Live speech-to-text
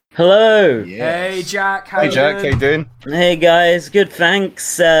Hello. Hey Yes. Jack, how Hey you Jack, how you doing? doing? Hey guys, good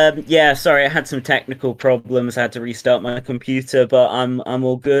thanks. Yeah, sorry, I had some technical problems. I had to restart my computer, but I'm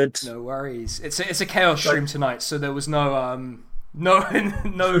all good. No worries. It's a chaos So stream tonight, so there was no no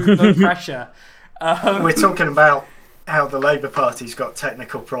no pressure. we're Um, talking about how the Labour Party's got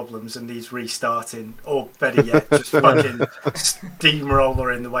technical problems and needs restarting, or better yet, just fucking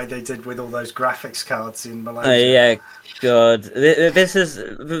steamroller in the way they did with all those graphics cards in Malaysia. Yeah, God,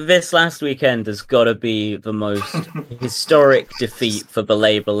 this last weekend has got to be the most historic defeat for the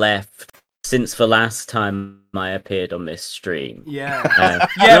Labour left since the last time I appeared on this stream. yeah, I'm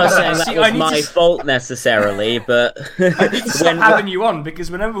yeah. not But saying that see, was my fault necessarily, but I need to stop when having you on because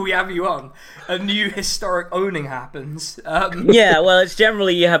whenever we have you on, a new historic owning happens. yeah, well, it's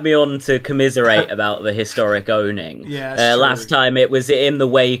generally you have me on to commiserate about the historic owning. Yeah, that's true. Last time it was in the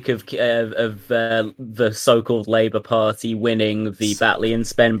wake of the so-called Labour Party winning the Batley and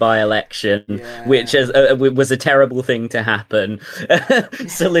Spen by-election, Yeah. which was a terrible thing to happen.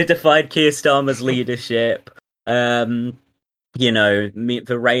 Solidified Keir Starmer's leadership. The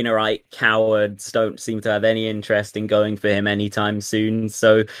Raynerite cowards don't seem to have any interest in going for him anytime soon.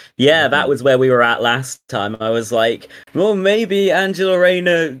 So, yeah, that was where we were at last time. I was like, well, maybe Angela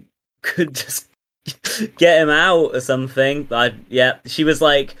Rayner could just get him out or something. She was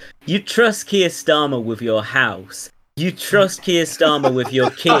like, you trust Keir Starmer with your house. You trust Keir Starmer with your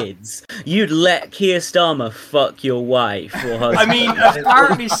kids. You'd let Keir Starmer fuck your wife or husband. I mean,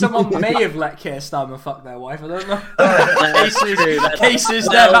 apparently someone may have let Keir Starmer fuck their wife. I don't know. Cases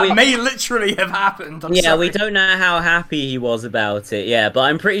there that may literally have happened. I'm sorry. We don't know how happy he was about it. Yeah, but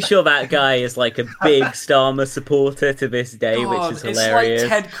I'm pretty sure that guy is like a big Starmer supporter to this day, God, which is hilarious. It's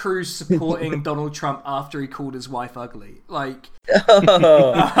like Ted Cruz supporting Donald Trump after he called his wife ugly. Like,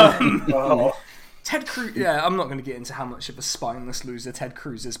 Oh, Ted Cruz, yeah, I'm not going to get into how much of a spineless loser Ted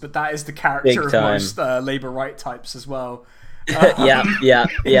Cruz is, but that is the character Big of time. most Labour right types as well. Yeah.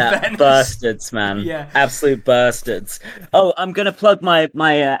 Venice. Bastards, man. Yeah. Absolute bastards. Oh, I'm gonna plug my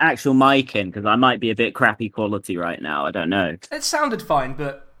actual mic in because I might be a bit crappy quality right now. I don't know. It sounded fine,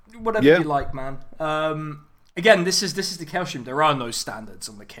 but whatever Yeah. you like, man. Again, this is the Chaos Stream. There are no standards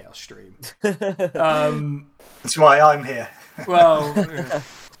on the Chaos Stream. that's why I'm here. Well, yeah.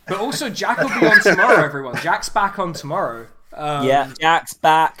 But also Jack will be on tomorrow, everyone. Jack's back on tomorrow. Yeah, Jack's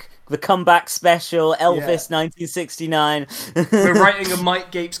back. The comeback special, Elvis, Yeah. 1969. We're writing a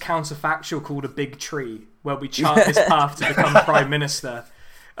Mike Gapes counterfactual called A Big Tree, where we chart his path to become Prime Minister.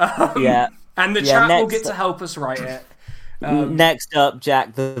 Yeah. And the Yeah, chat will next- get to help us write it. Next up,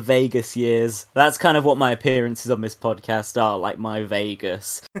 Jack, the Vegas years. That's kind of what my appearances on this podcast are, like my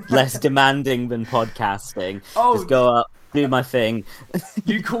Vegas. Less demanding than podcasting. Oh. Just go up, do my thing.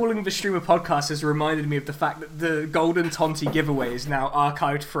 You calling the stream a podcast has reminded me of the fact that the Golden Tonti giveaway is now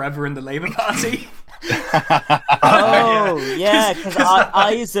archived forever in the Labour Party. Oh, yeah, because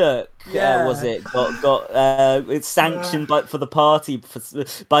Isaac, Yeah. was it, got it's sanctioned by the party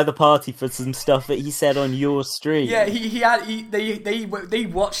for some stuff that he said on your stream. Yeah, they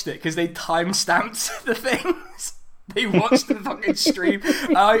watched it because they time stamped the things. They watched the fucking stream.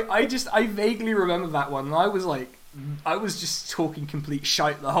 I vaguely remember that one. And I was just talking complete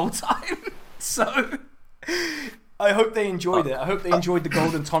shite the whole time. So I hope they enjoyed it. I hope they enjoyed the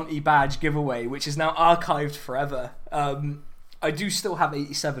Golden Tonti badge giveaway, which is now archived forever. I do still have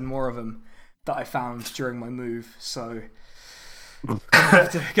 87 more of them that I found during my move. So gonna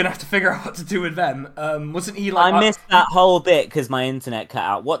have to figure out what to do with them. Wasn't he like? I missed that whole bit because my internet cut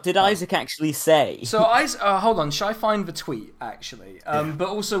out. What did Isaac actually say? So hold on, shall I find the tweet actually? But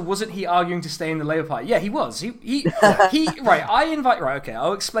also, wasn't he arguing to stay in the Labour Party? Yeah, he was. He right. Okay,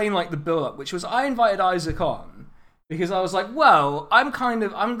 I'll explain like the build up, which was I invited Isaac on because I was like, well, I'm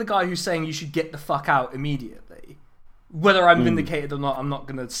the guy who's saying you should get the fuck out immediately. Whether I'm vindicated or not, I'm not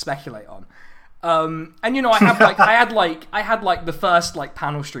going to speculate on. And you know, I had like the first like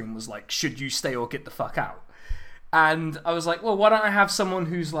panel stream was like, should you stay or get the fuck out? And I was like, well, why don't I have someone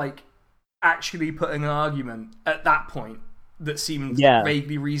who's like actually putting an argument at that point that seemed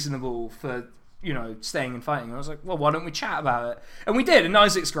vaguely reasonable for, you know, staying and fighting. And I was like, well, why don't we chat about it? And we did. And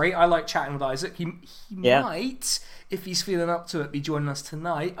Isaac's great. I like chatting with Isaac. He might, if he's feeling up to it, be joining us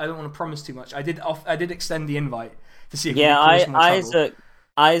tonight. I don't want to promise too much. I did extend the invite to see if we could cause more trouble.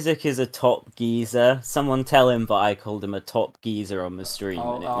 Isaac is a top geezer. Someone tell him that I called him a top geezer on the stream,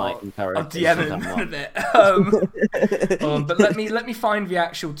 and it might encourage I'll him DM to him come in a on. bit. Hold on, but let me find the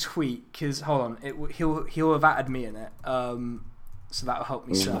actual tweet because hold on, he'll have added me in it. So that'll help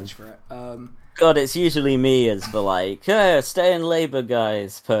me search for it. God, it's usually me as the like, stay in Labour,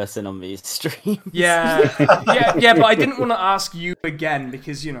 guys, person on these streams. Yeah, but I didn't want to ask you again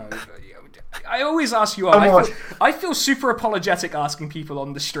because, you know, I always ask you. I feel super apologetic asking people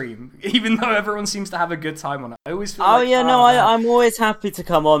on the stream, even though everyone seems to have a good time on it. I always feel I'm always happy to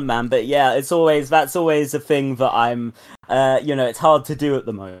come on, man. But yeah, that's always a thing that I'm, it's hard to do at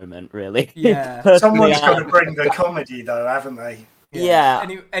the moment, really. Yeah. Someone's got to bring the comedy, though, haven't they? Yeah.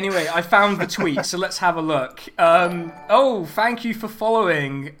 Anyway, I found the tweet, so let's have a look. Thank you for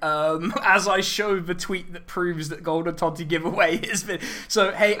following. As I show the tweet that proves that Golden Tonti giveaway has been.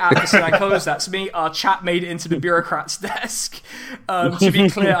 So, hey, Atkinson, I closed. That's me. Our chat made it into the bureaucrat's desk. To be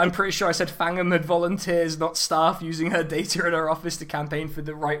clear, I'm pretty sure I said Fangam had volunteers, not staff, using her data in her office to campaign for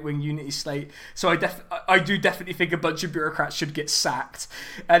the right-wing unity slate. So I do definitely think a bunch of bureaucrats should get sacked.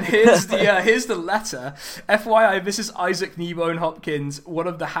 And here's the letter. FYI, this is Isaac Kneebone Hopkins, one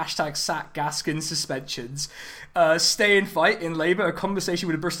of the hashtag sack Gaskin suspensions. Stay and fight in Labour, a conversation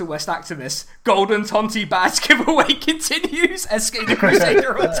with a Bristol West activist. Golden Tonti badge giveaway continues. SK the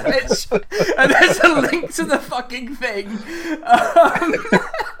Crusader on Twitch. And there's a link to the fucking thing.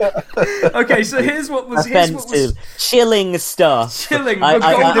 Okay, so here's what was chilling stuff. Chilling.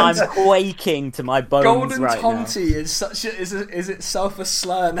 I'm quaking to my bones Golden right Tonti now. is such a is itself a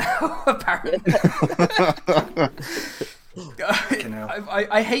slur now, apparently.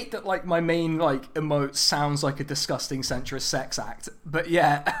 I hate that, like, my main, like, emote sounds like a disgusting centrist sex act, but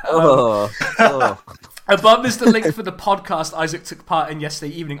yeah. Above is the link for the podcast Isaac took part in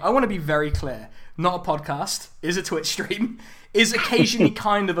yesterday evening. I want to be very clear. Not a podcast. Is a Twitch stream. Is occasionally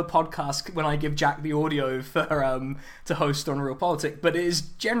kind of a podcast when I give Jack the audio for to host on Real Politic, but it is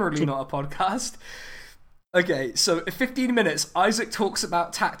generally not a podcast. Okay, so in 15 minutes, Isaac talks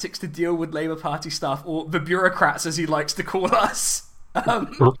about tactics to deal with Labour Party staff, or the bureaucrats as he likes to call us.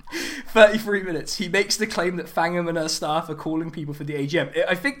 33 minutes, he makes the claim that Fangam and her staff are calling people for the AGM.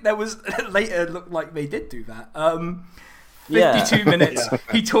 I think there was, later it looked like they did do that. 52 minutes,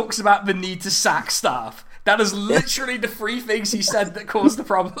 he talks about the need to sack staff. That is literally the three things he said that caused the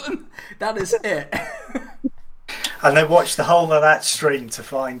problem. That is it. And they watched the whole of that stream to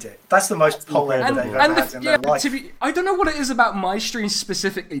find it. That's the most polling they've ever had in their life. I don't know what it is about my stream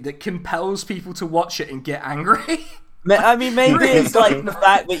specifically that compels people to watch it and get angry. I mean, maybe it's like the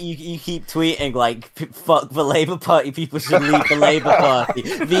fact that you keep tweeting like, fuck the Labour Party, people should leave the Labour Party.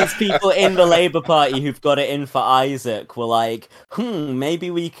 These people in the Labour Party who've got it in for Isaac were like, maybe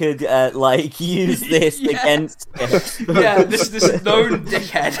we could use this against him. Yeah, this known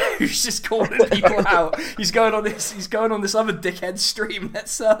dickhead who's just calling people out. He's going on this other dickhead stream.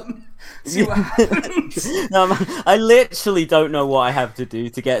 Let's see what happens. No, I literally don't know what I have to do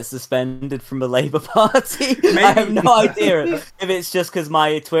to get suspended from the Labour Party. I have no idea if it's just because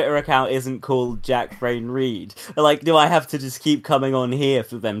my Twitter account isn't called Jack Brain Reed. Like, do I have to just keep coming on here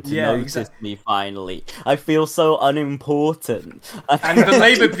for them to notice me finally? I feel so unimportant. And the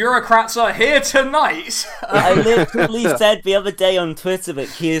Labour bureaucrats are here tonight. I literally said the other day on Twitter that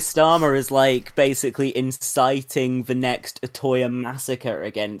Keir Starmer is like basically inciting the next Atoya massacre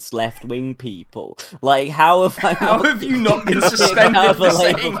against left-wing people. Like, how have you not been suspended for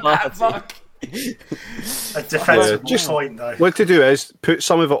saying that? Fuck. A defensible point, though. What to do is put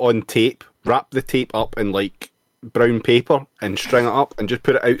some of it on tape, wrap the tape up in like brown paper and string it up and just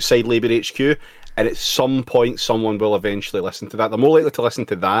put it outside Labour HQ, and at some point someone will eventually listen to that. They're more likely to listen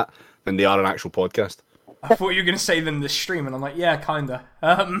to that than they are an actual podcast. I thought you were going to say them this stream, and I'm like, yeah, kinda.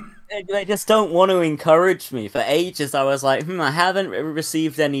 They just don't want to encourage me. For ages, I was like, I haven't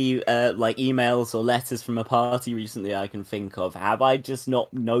received any emails or letters from a party recently I can think of. Have I just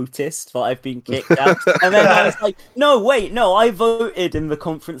not noticed that I've been kicked out? And then I was like, no, I voted in the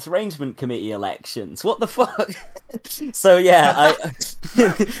Conference Arrangement Committee elections. What the fuck? So yeah,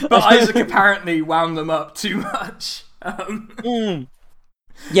 But Isaac apparently wound them up too much.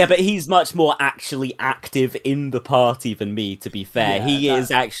 Yeah, but he's much more actually active in the party than me, to be fair. Yeah, he is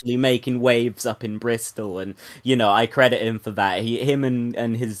actually making waves up in Bristol, and, I credit him for that. Him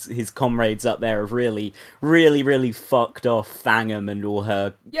and his comrades up there have really, really, really fucked off Fangam and all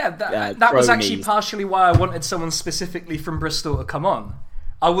her that was actually partially why I wanted someone specifically from Bristol to come on.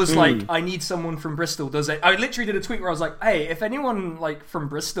 I was like, I need someone from Bristol. I literally did a tweet where I was like, hey, if anyone from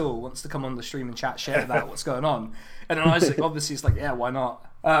Bristol wants to come on the stream and chat shit about what's going on. And then Isaac obviously is like, yeah, why not?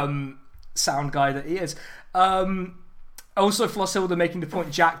 Sound guy that he is. Also, Flosshilder making the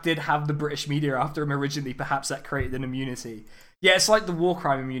point, Jack did have the British media after him originally. Perhaps that created an immunity. Yeah, it's like the war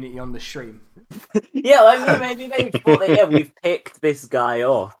crime immunity on the stream. Yeah, I mean, maybe they thought that, yeah, we've picked this guy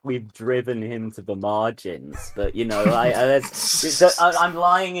off, we've driven him to the margins, but I'm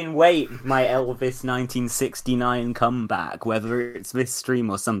lying in wait for my Elvis 1969 comeback, whether it's this stream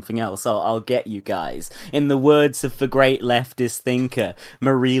or something else. I'll get you guys. In the words of the great leftist thinker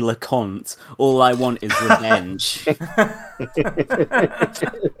Marie Leconte, all I want is revenge. I'm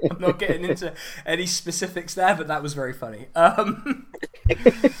not getting into any specifics there, but that was very funny.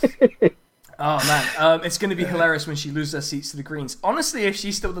 Oh man, it's going to be hilarious when she loses her seats to the Greens. Honestly, if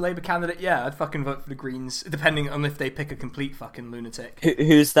she's still the Labour candidate, yeah, I'd fucking vote for the Greens, depending on if they pick a complete fucking lunatic.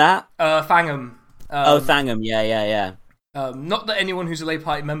 Who's that? Fangham. Fangham, yeah. Not that anyone who's a Labour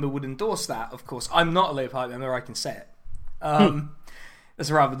Party member would endorse that, of course. I'm not a Labour Party member, I can say it.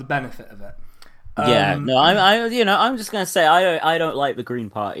 That's rather the benefit of it. I'm just gonna say I don't like the Green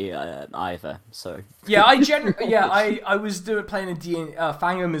Party either. So yeah, I was playing a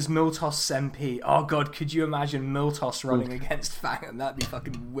Fangham as Miltos MP. Oh god, could you imagine Miltos running against Fangham? That'd be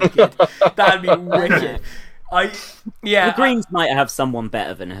fucking wicked. That'd be wicked. The Greens might have someone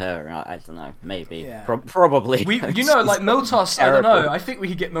better than her. I don't know, maybe, yeah. Probably. Like Miltos. I don't know. I think we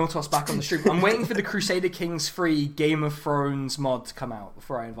could get Miltos back on the stream. I'm waiting for the Crusader Kings free Game of Thrones mod to come out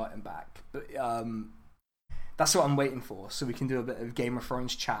before I invite him back. But that's what I'm waiting for, so we can do a bit of Game of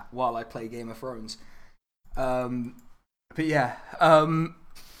Thrones chat while I play Game of Thrones. But yeah, my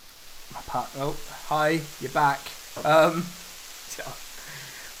partner. Oh, hi, you're back.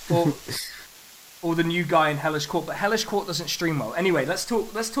 Or the new guy in Hellish Court, but Hellish Court doesn't stream well. Anyway, let's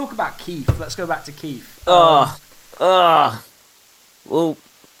talk about Keith. Let's go back to Keith. Well, fuck. Well,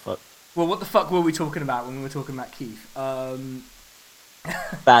 what the fuck were we talking about when we were talking about Keith?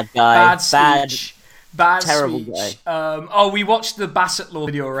 Bad guy. Bad terrible speech. guy. We watched the Bassett Law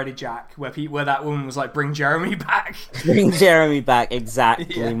video already, Jack, where that woman was like, "Bring Jeremy back." Bring Jeremy back,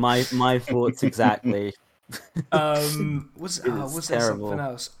 exactly. Yeah. My thoughts exactly. Was there something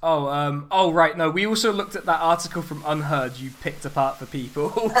else? Right, no, we also looked at that article from Unheard you picked apart for people.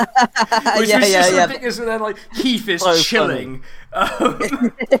 Which was just ridiculous, and then like, Keith is so chilling.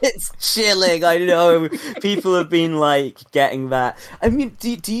 It's chilling, I know. People have been like getting that. I mean,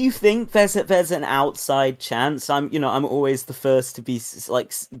 do you think there's an outside chance? I'm always the first to be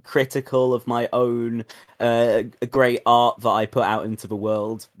like critical of my own great art that I put out into the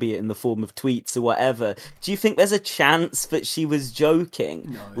world, be it in the form of tweets or whatever. Do you think there's a chance that she was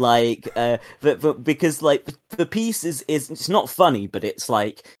joking? No. Like, because like the piece is it's not funny, but it's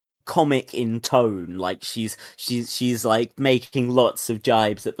like comic in tone. Like she's like making lots of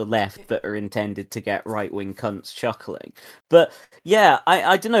jibes at the left that are intended to get right-wing cunts chuckling. But yeah,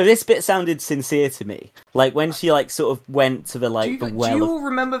 I don't know, this bit sounded sincere to me. Like when she like sort of went to the like do you all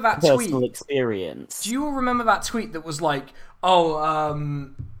remember that personal tweet? Experience. Do you all remember that tweet that was like, I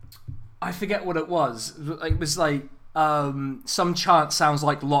forget what it was. It was like some chant sounds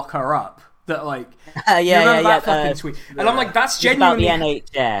like lock her up. That like you remember that fucking tweet, and I'm like, that's genuinely about the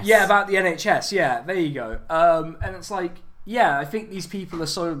NHS. Yeah, about the NHS. Yeah, there you go. And it's like, yeah, I think these people are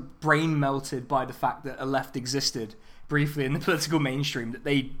so brain melted by the fact that a left existed briefly in the political mainstream that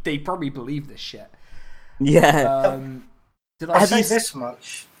they probably believe this shit. Yeah. Did I say this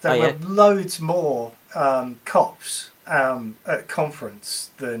much? There were loads more cops at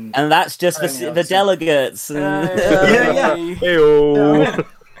conference than, and that's just the delegates.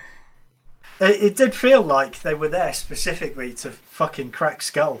 It did feel like they were there specifically to fucking crack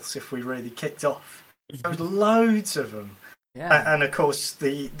skulls if we really kicked off. There was loads of them. Yeah. And of course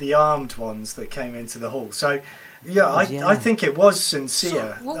the armed ones that came into the hall. So I think it was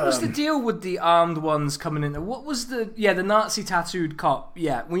sincere. So what was the deal with the armed ones coming in? What was the Nazi tattooed cop?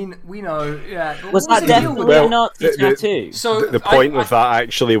 Yeah, we know. Yeah, was that definitely a Nazi tattoo? So the point of that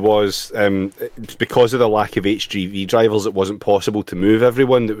actually was because of the lack of HGV drivers, it wasn't possible to move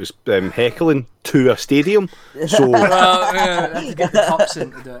everyone that was heckling to a stadium. So have to get the cops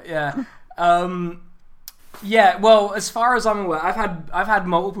in to do it. Yeah. Yeah, well, as far as I'm aware, I've had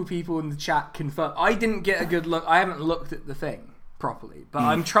multiple people in the chat confirm. I didn't get a good look. I haven't looked at the thing properly, but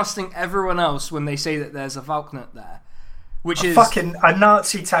I'm trusting everyone else when they say that there's a Falknet there, which is fucking a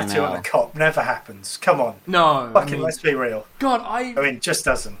Nazi tattoo on a cop never happens. Come on, no, let's be real. God, just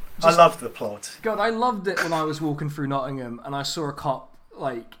doesn't. I love the plot. God, I loved it when I was walking through Nottingham and I saw a cop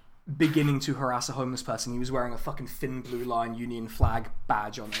like beginning to harass a homeless person. He was wearing a fucking thin blue line Union flag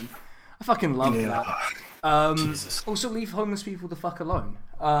badge on him. I fucking love that. Also, leave homeless people the fuck alone.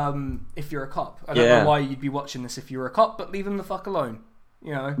 If you're a cop, I don't know why you'd be watching this if you were a cop, but leave them the fuck alone.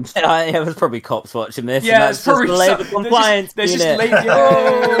 You know. Yeah, there's probably cops watching this. Yeah, it's probably just the Labour compliance unit.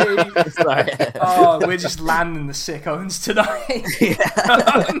 Oh, we're just landing the sickos tonight.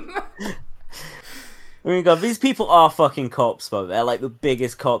 I mean, God, these people are fucking cops, though. They're like the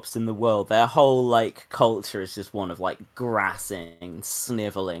biggest cops in the world. Their whole like culture is just one of like grassing,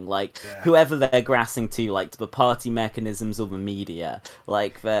 sniveling, like whoever they're grassing to, like to the party mechanisms or the media.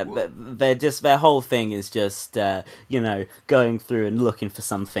 Like they're just their whole thing is just going through and looking for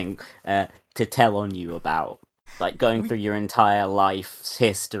something to tell on you about, like going through your entire life's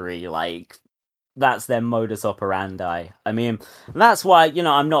history, like. That's their modus operandi. I mean, that's why,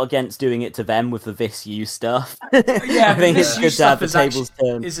 I'm not against doing it to them with the This You stuff. Yeah, I think it's good to have the tables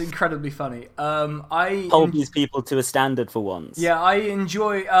turned. It's incredibly funny. I hold these people to a standard for once. Yeah, I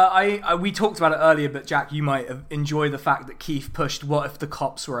enjoy. We talked about it earlier, but Jack, you might enjoy the fact that Keith pushed "What if the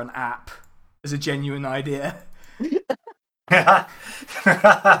cops were an app" as a genuine idea.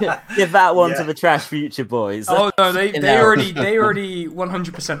 Give that one to the Trash Future boys. Oh no, they already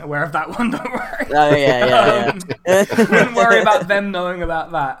 100% aware of that one. Don't worry. Oh yeah. Wouldn't worry about them knowing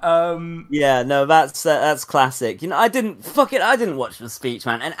about that. Yeah, no, that's classic. I didn't watch the speech,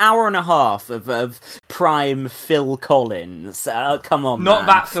 man. An hour and a half of prime Phil Collins. Come on, not man.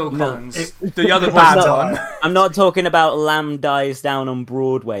 That Phil Collins, the other bad one. I'm not talking about Lamb Dies Down on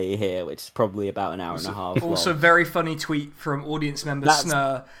Broadway here, which is probably about an hour and a half. Also, long. very funny tweet from audience member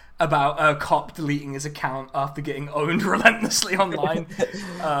Snur about a cop deleting his account after getting owned relentlessly online.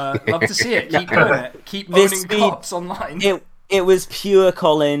 Love to see it. Keep doing it. Keep owning cops online. It was pure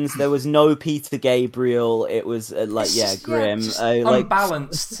Collins. There was no Peter Gabriel. It was grim,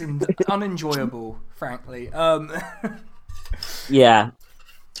 unbalanced and unenjoyable, frankly. Yeah.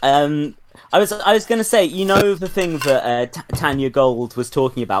 I was going to say, the thing that Tanya Gold was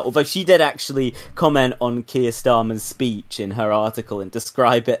talking about, although she did actually comment on Keir Starmer's speech in her article and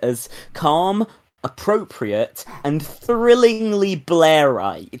describe it as calm, appropriate, and thrillingly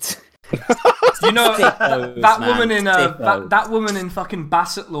Blairite. That woman in fucking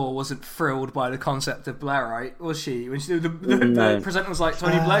Bassett Law wasn't thrilled by the concept of Blairite, was she? When the presenter was like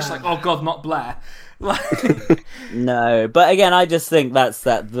Tony Blair, she's like, oh god, not Blair. No, but again, I just think that's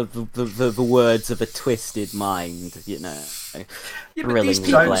the words of a twisted mind, Yeah, but these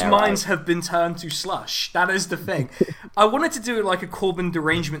people's minds have been turned to slush. That is the thing. I wanted to do like a Corbyn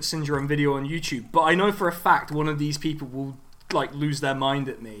derangement syndrome video on YouTube, but I know for a fact one of these people will like lose their mind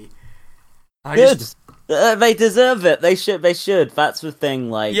at me. They deserve it. They should. That's the thing.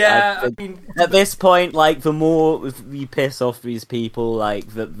 Like, at this point, like, the more you piss off these people, like,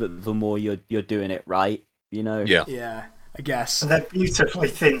 the more you're doing it right. Yeah. I guess. And they're beautifully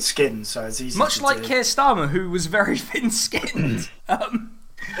thin-skinned, so it's easy. Much like Keir Starmer, who was very thin-skinned.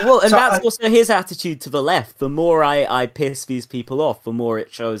 That's also his attitude to the left. The more I piss these people off, the more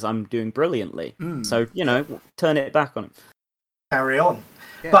it shows I'm doing brilliantly. So turn it back on him. Carry on.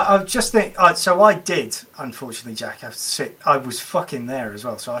 Yeah. But I just think, so I did, unfortunately, Jack, I was fucking there as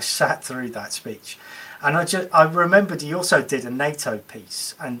well, so I sat through that speech. And I remembered he also did a NATO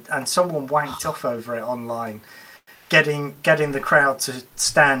piece, and someone wanked off over it online, getting the crowd to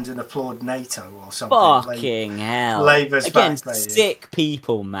stand and applaud NATO or something. Fucking hell. Labour's against back, sick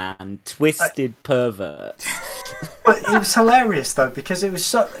people, man. Twisted perverts. But it was hilarious, though, because it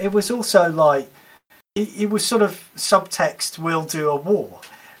was also like, it was sort of subtext, we'll do a war.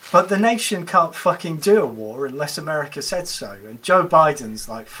 But the nation can't fucking do a war unless America said so. And Joe Biden's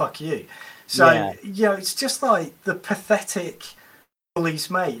like, fuck you. So, it's just like the pathetic bully's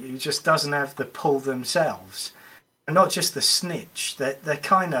mate who just doesn't have the pull themselves. And not just the snitch. They're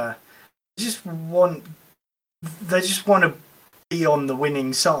kind of... They just want to be on the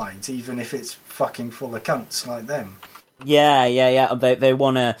winning side, even if it's fucking full of cunts like them. Yeah. They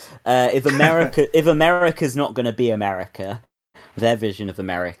want to... if America's not going to be America, their vision of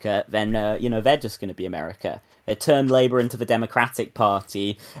America, then, they're just going to be America. They turn Labour into the Democratic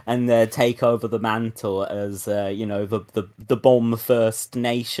Party and take over the mantle as, the bomb first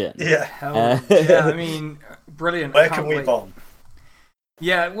nation. Yeah. I mean, brilliant. Where can we bomb?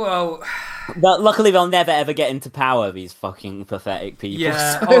 Yeah, well... But luckily they'll never ever get into power, these fucking pathetic people.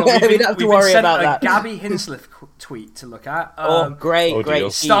 Yeah, so we don't have to worry about that. Gabby Hinsliff tweet to look at. Great.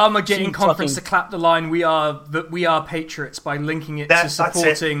 Starmer getting conference to clap the line, we are patriots, by linking it to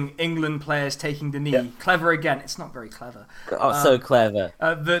supporting England players taking the knee. Yeah. Clever again. It's not very clever. So clever.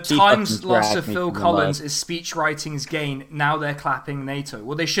 The Times loss of Phil Collins is speech writing's gain. Now they're clapping NATO.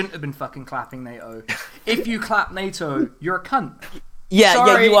 Well, they shouldn't have been fucking clapping NATO. If you clap NATO, you're a cunt.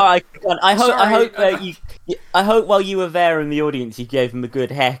 Yeah, you are. I hope while you were there in the audience, you gave him a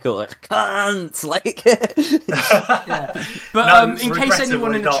good heckle. Cunts, yeah. But in case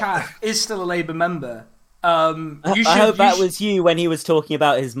anyone in the chat is still a Labour member, I hope that was you when he was talking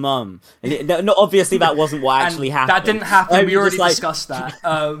about his mum. No, obviously that wasn't what actually happened. That didn't happen. We already discussed that.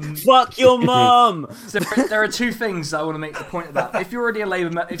 Fuck your mum. So there are two things that I want to make the point about. If you're already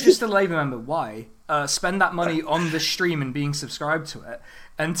if you're still a Labour member, why spend that money on the stream and being subscribed to it?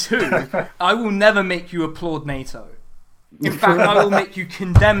 And two, I will never make you applaud NATO. In fact, I will make you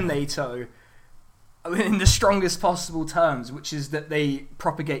condemn NATO in the strongest possible terms, which is that they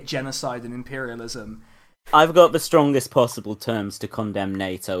propagate genocide and imperialism. I've got the strongest possible terms to condemn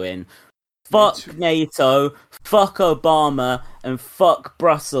NATO in. Fuck NATO, fuck Obama, and fuck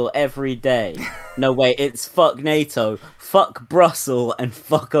Brussels every day. No, wait, it's fuck NATO, fuck Brussels, and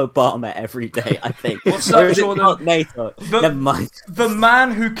fuck Obama every day, I think. What's up, Jordan? Fuck NATO. Never mind. The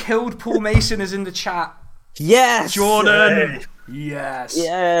man who killed Paul Mason is in the chat. Yes! Jordan! Yes.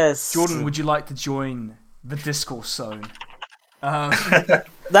 Yes. Jordan, would you like to join the discourse zone?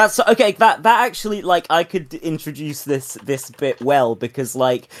 That's okay. That actually, like, I could introduce this bit well, because,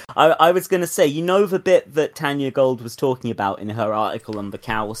 like, I was gonna say, you know, the bit that Tanya Gold was talking about in her article on the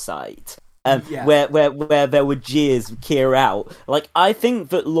cow site, where there were jeers Keir out. Like, I think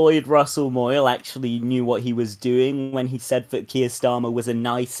that Lloyd Russell Moyle actually knew what he was doing when he said that Keir Starmer was a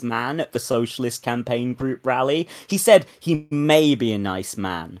nice man at the Socialist Campaign Group rally. He said he may be a nice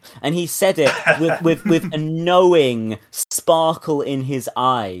man, and he said it with a knowing sparkle in his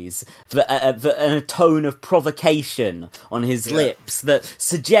eyes, and a tone of provocation on his lips that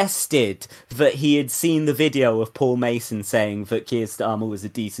suggested that he had seen the video of Paul Mason saying that Keir Starmer was a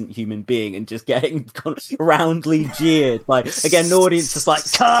decent human being, and just getting roundly jeered by, again, an audience just like,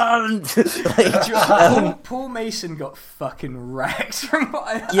 cunt! Like, Paul Mason got fucking wrecked from what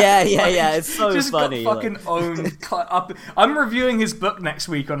I heard. Yeah, it's so just funny. Got fucking owned. I'm reviewing his book next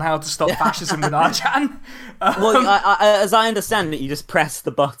week on how to stop fascism with Arjan. Well, as I understand it, you just press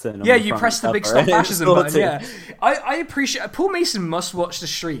the button. Yeah, you press the big stop fascism button, yeah. I appreciate... Paul Mason must watch the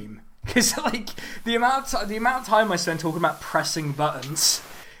stream, because, like, the amount of time I spend talking about pressing buttons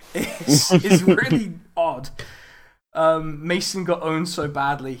is really odd. Mason got owned so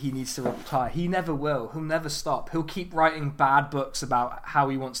badly he needs to retire. He never will. He'll never stop. He'll keep writing bad books about how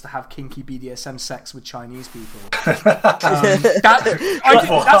he wants to have kinky BDSM sex with Chinese people.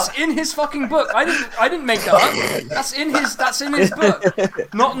 That's in his fucking book. I didn't make that up. That's in his book.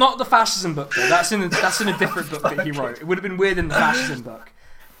 Not the fascism book though. That's in a different book that he wrote. It would have been weird in the fascism book.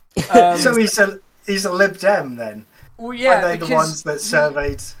 So he's a Lib Dem then. Well, yeah, are they the ones that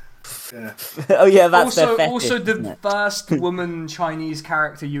surveyed? Yeah. Oh yeah, that's their fetish, also the first woman Chinese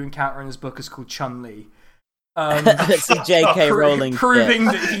character you encounter in his book is called Chun Li. It's a J.K. Rowling proving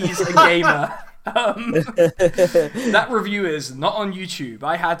that he's a gamer. That review is not on YouTube.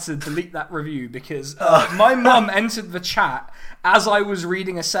 I had to delete that review because my mum entered the chat as I was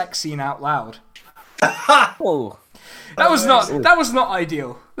reading a sex scene out loud. Oh. That was not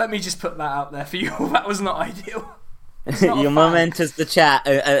ideal. Let me just put that out there for you. That was not ideal. Your mum enters the chat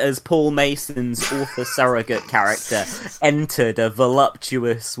as Paul Mason's author surrogate character entered a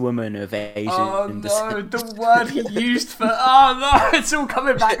voluptuous woman of Asian descent. The word he used for... Oh no, it's all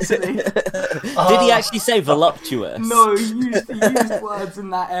coming back to me. Did he actually say voluptuous? No, he used words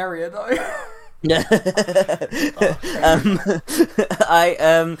in that area though.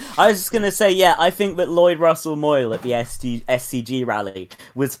 I was just gonna say, yeah, I think that Lloyd Russell Moyle at the SCG rally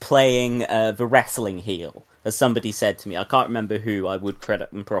was playing the wrestling heel, as somebody said to me. I can't remember who. I would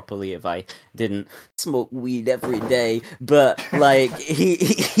credit them properly if I didn't smoke weed every day. But like,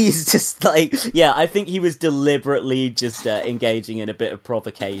 he's just like, yeah, I think he was deliberately just engaging in a bit of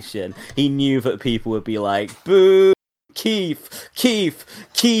provocation. He knew that people would be like, boo. Keith.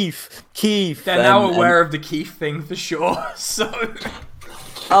 They're now aware of the Keith thing for sure, so...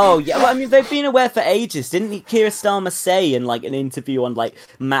 Oh, yeah, well, I mean, they've been aware for ages. Didn't Keir Starmer say in, like, an interview on, like,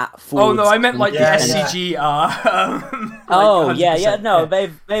 Matt Ford's... Oh, no, I meant, like, the SCG like, no,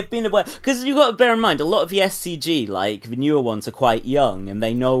 they've been aware. Because you've got to bear in mind, a lot of the SCG, like, the newer ones are quite young, and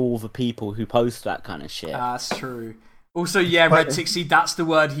they know all the people who post that kind of shit. That's true. Also, yeah, Red Tixie, that's the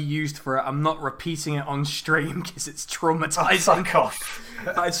word he used for it. I'm not repeating it on stream because it's traumatizing. Oh, fuck off.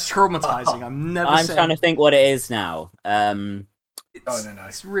 It's traumatizing. I'm trying to think what it is now. No.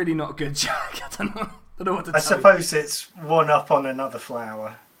 It's really not good, Jack. I don't know what to tell you. I suppose it's one up on another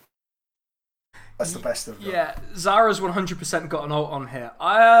flower. That's the best of them. Yeah, Zara's 100% got an ult on here.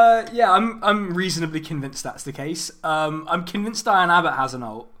 I'm reasonably convinced that's the case. I'm convinced Diane Abbott has an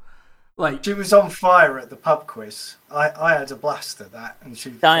ult. Like, she was on fire at the pub quiz. I had a blast at that, and she.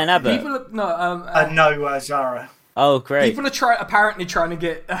 Diane Abbott. Zara. Oh, great! People are apparently trying to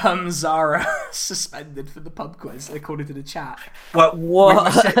get Zara suspended for the pub quiz, according to the chat. Well, what? We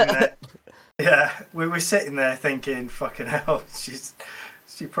were sitting there. Yeah, we were sitting there thinking, fucking hell,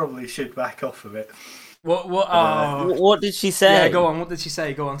 she probably should back off a bit. What did she say? Yeah, go on. What did she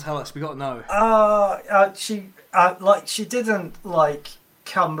say? Go on, tell us. We got to know. She didn't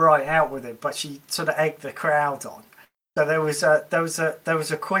come right out with it, but she sort of egged the crowd on. So there was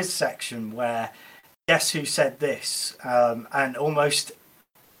a quiz section where guess who said this, and almost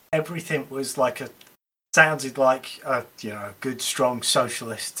everything was sounded like a good strong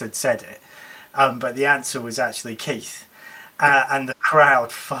socialist had said it, but the answer was actually Keith, and the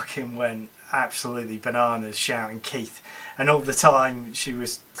crowd fucking went absolutely bananas shouting Keith, and all the time she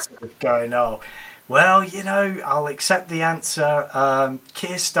was sort of going, oh, well, I'll accept the answer,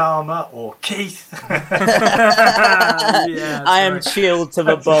 Keir Starmer or Keith. Yeah, I am chilled to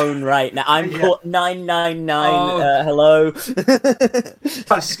the bone right now. I'm caught 999. Hello.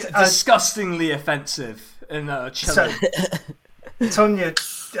 Disgustingly offensive and chilling. So, Tonya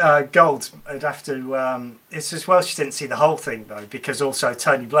Gold would have to. It's as well she didn't see the whole thing though, because also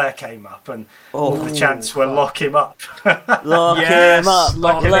Tony Blair came up and all the chants were lock him up. Lock him up.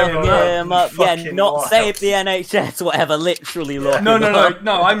 Lock him up. Yeah, not wild. save the NHS, whatever. Literally lock him No. up.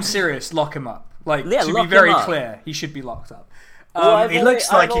 I'm serious. Lock him up. To be lock very him up. clear, he should be locked up. He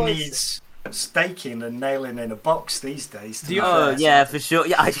looks like he needs staking and nailing in a box these days. Yeah, for sure.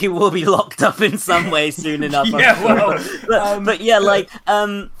 Yeah, he will be locked up in some way soon enough. Yeah, well, but yeah,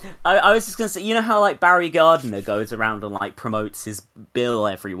 I was just gonna say, you know how Barry Gardiner goes around and promotes his bill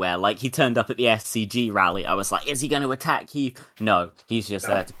everywhere. He turned up at the SCG rally. I was like, is he going to attack Heath? No, he's just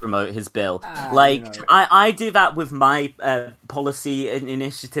there to promote his bill. I do that with my policy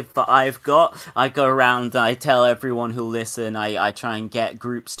initiative that I've got. I go around, I tell everyone who'll listen. I try and get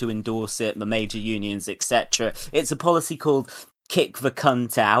groups to endorse it, the major unions, etc. It's a policy called Kick the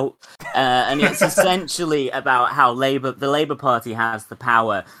Cunt Out, and it's essentially about how the Labour Party has the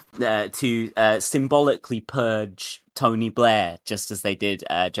power to symbolically purge Tony Blair, just as they did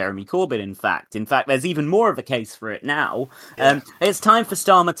Jeremy Corbyn. In fact, there's even more of a case for it now. It's time for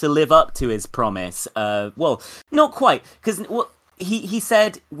Starmer to live up to his promise. Well, not quite, because He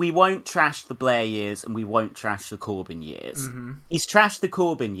said, we won't trash the Blair years and we won't trash the Corbyn years. Mm-hmm. He's trashed the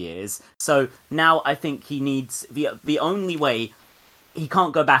Corbyn years, so now I think he needs... The only way... He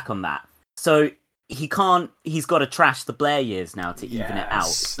can't go back on that. So he's got to trash the Blair years now to even it out.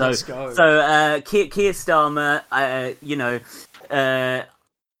 So, let's go. So Keir Starmer,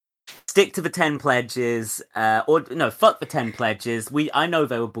 stick to the 10 pledges, fuck the 10 pledges. I know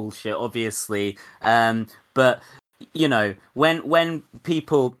they were bullshit, obviously, but... when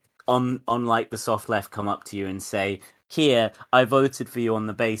people on the soft left come up to you and say, Keir, I voted for you on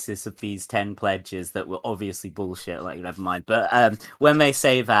the basis of these 10 pledges that were obviously bullshit, never mind. But when they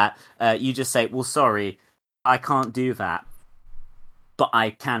say that, you just say, well, sorry, I can't do that, but I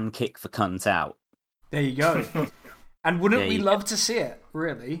can kick the cunt out. There you go. And wouldn't we love to see it,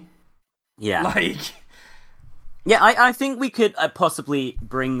 really? Yeah. Yeah, I think we could possibly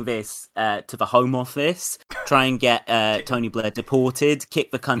bring this to the Home Office, try and get Tony Blair deported,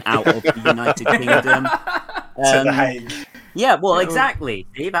 kick the cunt out of the United Kingdom. To The Hague. Yeah, well, exactly.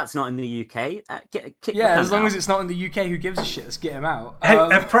 See, that's not in the UK. Kick the cunt as long out. as it's not in the UK, who gives a shit? Let's get him out.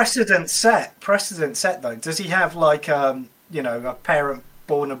 A precedent set though. Does he have a parent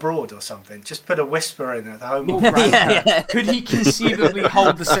born abroad or something? Just put a whisper in at the Home Office. Could he conceivably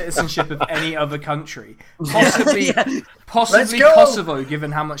hold the citizenship of any other country? Possibly Kosovo,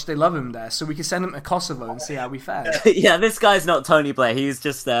 given how much they love him there. So we could send him to Kosovo and see how we fare. Yeah, this guy's not Tony Blair. He's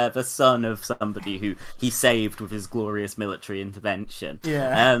just the son of somebody who he saved with his glorious military intervention.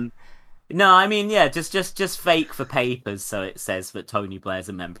 Yeah. No, I mean, yeah, just fake for papers so it says that Tony Blair's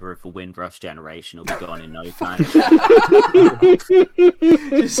a member of the Windrush generation. Will be gone in no time.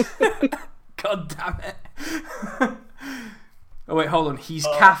 God damn it. Oh wait, hold on. He's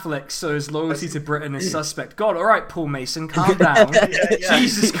Catholic, so his loyalty to Britain is suspect. God, all right, Paul Mason, calm down.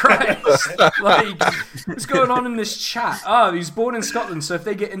 Jesus Christ! What's going on in this chat? Oh, he's born in Scotland, so if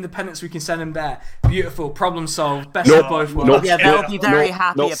they get independence, we can send him there. Beautiful, problem solved. Best of both worlds. Yeah, they'll be very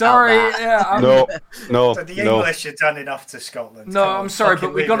happy about Sorry, that. So the English have done enough to Scotland. No, I'm sorry,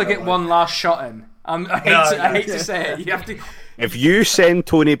 but we got to get one last shot in. I hate to say it. You have to. If you send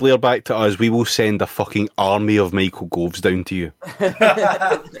Tony Blair back to us, we will send a fucking army of Michael Goves down to you.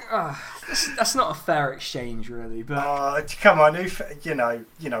 That's not a fair exchange, really. But come on, we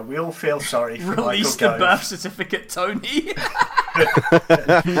all feel sorry for release Michael the Gove. birth certificate, Tony.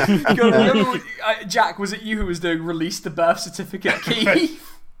 Jack, was it you who was doing release the birth certificate, Keith?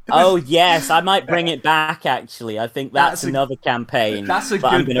 Oh yes, I might bring it back. Actually, I think that's another campaign. That's a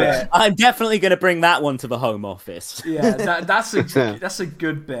good bit. I'm definitely going to bring that one to the Home Office. Yeah, that's a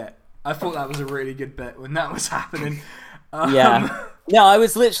good bit. I thought that was a really good bit when that was happening. Yeah. No, I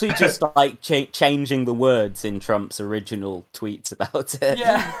was literally just like changing the words in Trump's original tweets about it.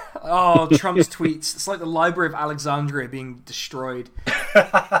 Yeah. Oh, Trump's tweets. It's like the Library of Alexandria being destroyed.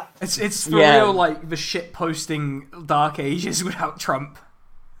 It's for real, like the shit posting Dark Ages without Trump.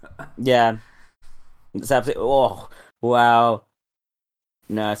 Yeah. It's absolutely. Oh, wow.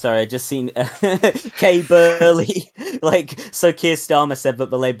 No, sorry, I just seen Kay Burley. So Keir Starmer said that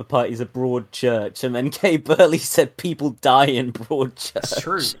the Labour Party is a broad church, and then Kay Burley said people die in broad church. It's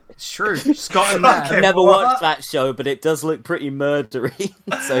true. It's true. Scotland. I've never watched that show, but it does look pretty murdery.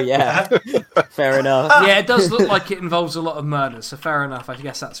 So yeah, fair enough. Yeah, it does look like it involves a lot of murder. So fair enough. I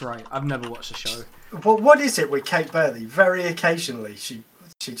guess that's right. I've never watched the show. Well, what is it with Kate Burley? Very occasionally, she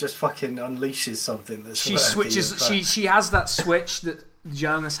just fucking unleashes something that's. She switches. She has that switch that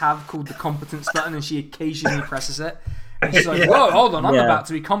journalists have called the competence button, and she occasionally presses it. And she's like, "Whoa, hold on, I'm about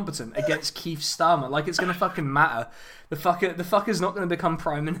to be competent against Keith Starmer. Like it's gonna fucking matter. The fucker's not gonna become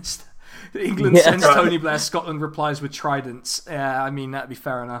prime minister." England sends Tony Blair. Scotland replies with tridents. Yeah, I mean that'd be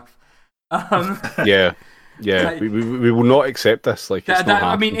fair enough. We will not accept this. Like, it's not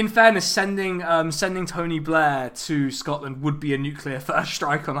I mean, in fairness, sending Tony Blair to Scotland would be a nuclear first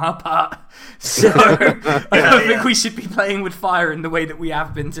strike on our part. So I don't think we should be playing with fire in the way that we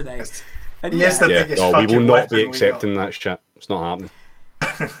have been today. And we will not be accepting that shit. It's not happening.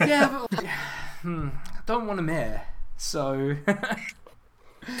 Yeah, but I don't want him here. So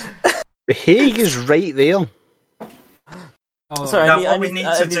The Hague is right there. Oh, sorry, I need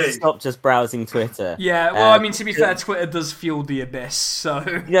to stop just browsing Twitter. Yeah, well, I mean, to be fair, Twitter does fuel the abyss, so...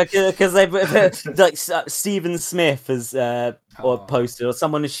 Yeah, because they've... like, Stephen Smith has posted, or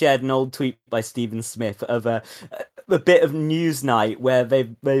someone has shared an old tweet by Stephen Smith of a bit of Newsnight where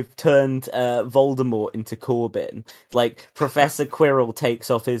they've turned Voldemort into Corbyn. Like, Professor Quirrell takes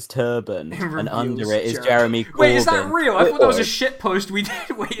off his turban, and under it is Jeremy Corbyn. Wait, is that real? I thought that was a shitpost we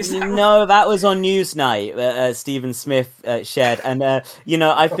did. Wait, is that No, that was on Newsnight. Stephen Smith shared, and I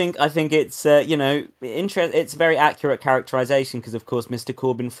think it's it's a very accurate characterization because, of course, Mr.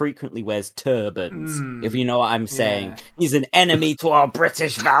 Corbyn frequently wears turbans. If you know what I'm saying, he's an enemy to our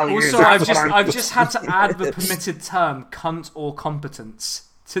British values. Also, I've just had to add the permitted term "cunt" or "competence"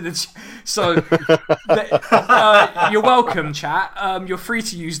 to the. You're welcome, chat. You're free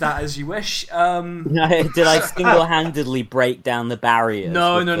to use that as you wish. Did I single-handedly break down the barriers?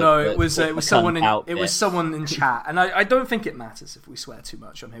 No. It was someone in chat, and I don't think it matters if we swear too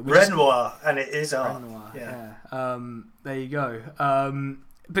much on here. Renoir, and it is art. Renoir, yeah. There you go.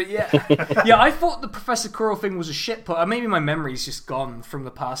 But yeah, I thought the Professor Quirrell thing was a shit put. Maybe my memory's just gone from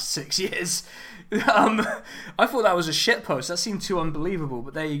the past 6 years. I thought that was a shit post. That seemed too unbelievable.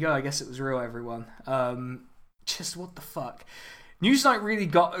 But there you go. I guess it was real, everyone. Just what the fuck. Newsnight really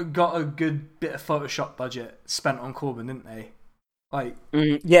got a good bit of Photoshop budget spent on Corbyn, didn't they? Like,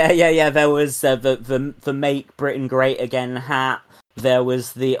 yeah. There was the "Make Britain Great Again" hat. There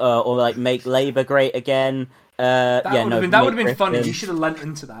was the "Make Labour Great Again." That would have been funny. You should have lent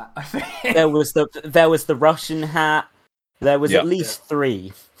into that, I think. There was the Russian hat. There was at least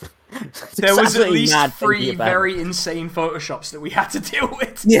 3. There was at least 3 very insane photoshops that we had to deal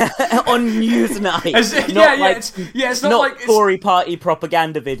with. Yeah, on Newsnight. It's not like Tory party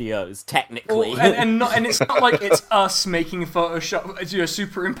propaganda videos, technically. And it's not like it's us making Photoshop,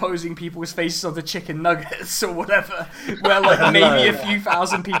 superimposing people's faces on the chicken nuggets or whatever, where maybe a few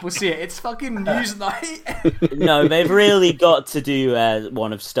thousand people see it. It's fucking Newsnight. No, they've really got to do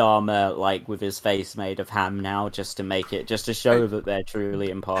one of Starmer, with his face made of ham now, just to show that they're truly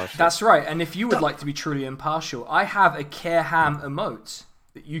impartial. That's right, and if you would like to be truly impartial, I have a Care Ham emote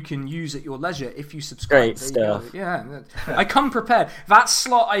that you can use at your leisure if you subscribe. Great stuff. Yeah, I come prepared. That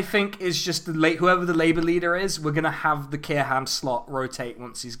slot, I think, is just whoever the Labour leader is. We're going to have the Care Ham slot rotate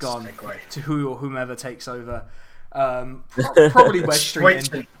once he's gone to whomever takes over. Probably West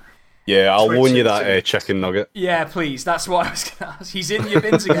Street. Yeah, I'll loan you that chicken nugget. Yeah, please. That's what I was going to ask. He's in your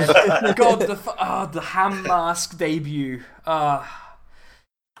bins again. God, the ham mask debut.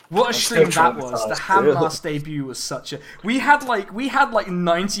 What a stream that was. The Ham Mask debut was such a... We had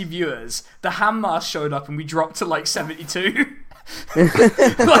 90 viewers. The Ham Mask showed up and we dropped to 72. We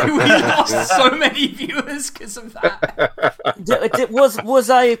lost so many viewers because of that. Was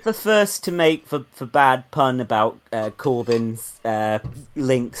I the first to make the bad pun about Corbyn's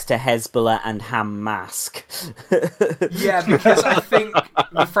links to Hezbollah and Ham Mask? Yeah, because I think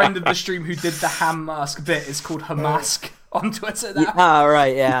the friend of the stream who did the Ham Mask bit is called Hamask on Twitter now.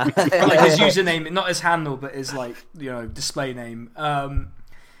 Right, yeah. His username, not his handle, but his display name.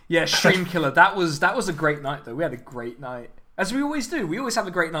 Stream Killer. That was a great night though. We had a great night. As we always do. We always have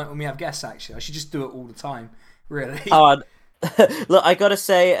a great night when we have guests, actually. I should just do it all the time, really. Look, I gotta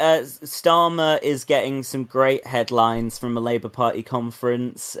say, Starmer is getting some great headlines from a Labour Party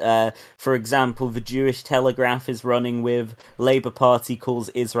conference. For example, the Jewish Telegraph is running with Labour Party calls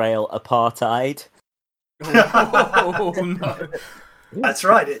Israel apartheid. Oh, no. That's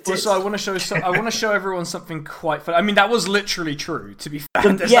right. It did. Also, I want to show everyone something quite funny. I mean, that was literally true. To be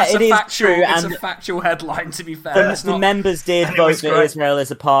fair, It's a factual headline. To be fair, the members did vote that Israel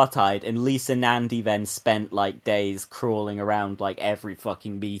is apartheid, and Lisa Nandy then spent like days crawling around like every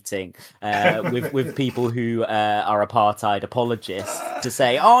fucking meeting with people who are apartheid apologists to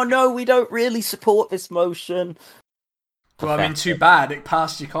say, "Oh no, we don't really support this motion." Well, I mean, too bad it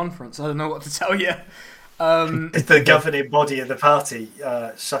passed your conference. I don't know what to tell you. The governing body of the party,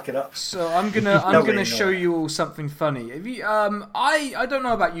 suck it up. So I'm gonna show you all something funny. If you, I don't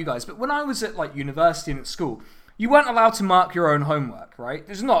know about you guys, but when I was at like university and at school, you weren't allowed to mark your own homework, right?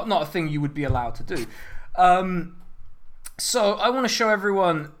 It's not a thing you would be allowed to do. So I want to show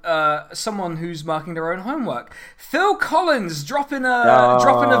everyone someone who's marking their own homework. Phil Collins dropping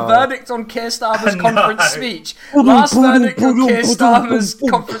a verdict on Keir Starmer's conference speech. Last verdict on Keir Starmer's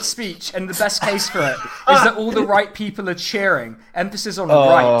conference speech, and the best case for it is that all the right people are cheering. Emphasis on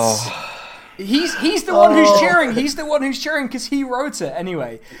rights. He's the one who's cheering. He's the one who's cheering because he wrote it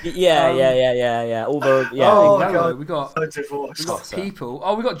anyway. Yeah. Although, God. We got people.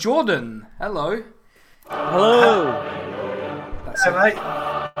 Oh, we got Jordan. Hello. Hey, mate.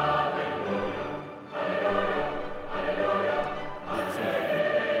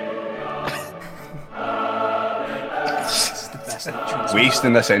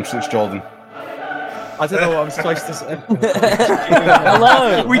 Wasting this entrance, Jordan. I don't know what I'm supposed to say.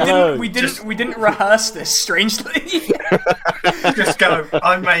 Hello. We didn't rehearse this. Strangely. Just go.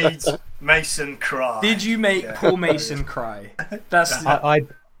 I made Mason cry. Did you make Paul Mason cry? That's.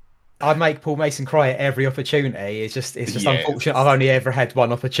 I make Paul Mason cry at every opportunity. It's just unfortunate. I've only ever had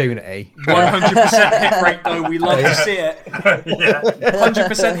one opportunity. 100% hit rate, though. We love to see it.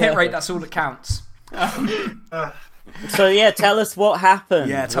 100% hit rate. That's all that counts. So yeah, tell us what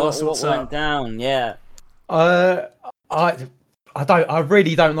happened. Yeah, tell us what went down. Yeah. I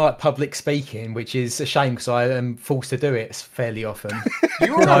really don't like public speaking, which is a shame because I am forced to do it fairly often.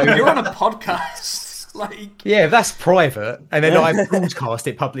 You're on a podcast. Yeah, that's private, and then I broadcast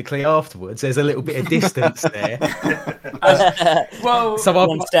it publicly afterwards. There's a little bit of distance there. So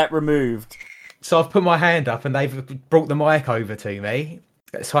one step removed. So I've put my hand up, and they've brought the mic over to me.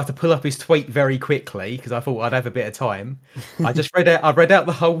 So I had to pull up his tweet very quickly because I thought I'd have a bit of time. I read out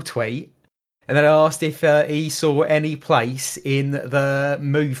the whole tweet, and then I asked if he saw any place in the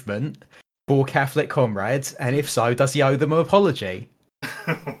movement for Catholic comrades, and if so, does he owe them an apology?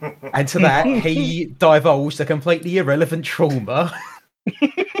 And to that, he divulged a completely irrelevant trauma.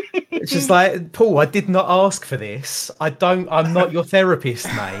 It's just like, Paul, I did not ask for this. I'm not your therapist,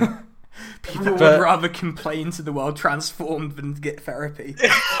 mate. People would rather complain to the world transformed than get therapy.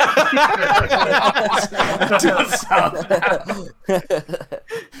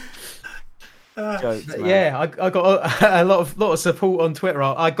 Yeah, I got a lot of support on Twitter.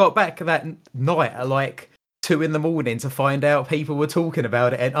 I got back that night at like 2 a.m. to find out people were talking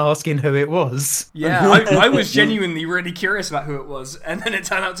about it and asking who it was. Yeah, I was genuinely really curious about who it was, and then it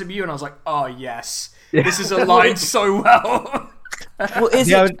turned out to be you, and I was like, oh yes, this is aligned so well. Well, is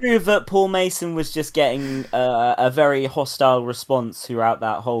it true that Paul Mason was just getting a very hostile response throughout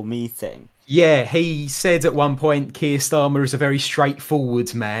that whole meeting? Yeah, he said at one point Keir Starmer is a very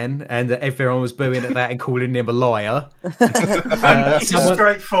straightforward man, and that everyone was booing at that and calling him a liar. He's a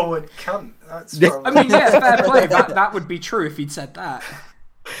straightforward cunt. I mean, yeah, fair play. That would be true if he'd said that.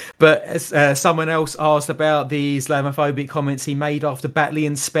 But someone else asked about the Islamophobic comments he made after Batley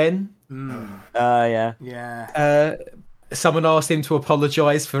and Spen. Yeah. Someone asked him to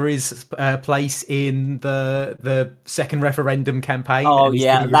apologise for his place in the second referendum campaign. Oh,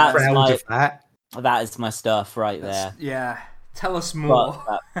 yeah, that is my stuff right there. Yeah, tell us more.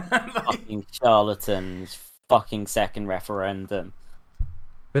 Fucking charlatan, fucking second referendum.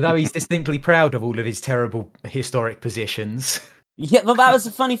 But though he's distinctly proud of all of his terrible historic positions. Yeah, well, that was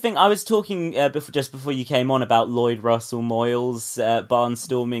the funny thing. I was talking just before you came on about Lloyd Russell Moyle's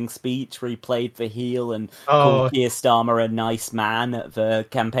barnstorming speech where he played the heel and called Keir Starmer a nice man at the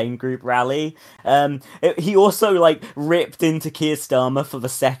campaign group rally. He also ripped into Keir Starmer for the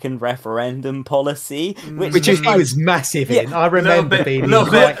second referendum policy, which he was massive in. I remember being a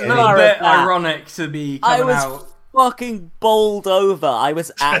little bit ironic to be coming out. fucking bowled over. I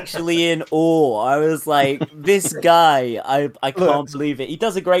was actually in awe. I was like, this guy, I can't believe it. He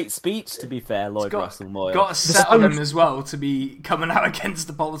does a great speech, to be fair, Lloyd Russell Moyle. Got a set on him as well to be coming out against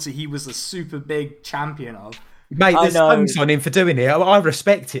the policy he was a super big champion of. Mate, there's tons on him for doing it. I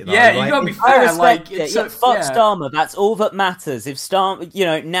respect it, though. Yeah, you gotta be fair. I respect it. Fuck Starmer. That's all that matters. If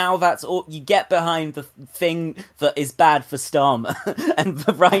Starmer, now that's all you get behind the thing that is bad for Starmer. And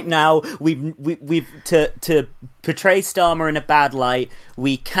right now, we've to portray Starmer in a bad light.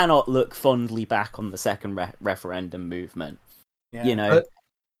 We cannot look fondly back on the second referendum movement. Yeah.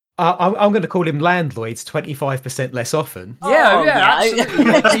 I'm going to call him Landlords 25% less often.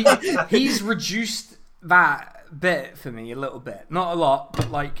 Absolutely. He's reduced that bit for me a little bit, not a lot, but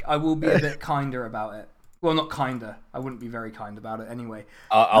like I will be a bit kinder about it. Well, not kinder. I wouldn't be very kind about it anyway.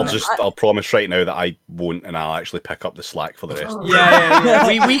 I'll promise right now that I won't, and I'll actually pick up the slack for the rest. Yeah.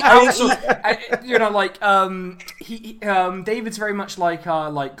 We outsource. David's very much like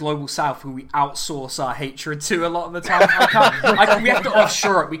Global South, who we outsource our hatred to a lot of the time. We have to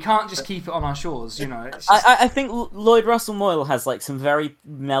offshore it. We can't just keep it on our shores. I think Lloyd Russell Moyle has like some very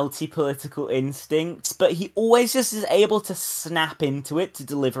melty political instincts, but he always just is able to snap into it to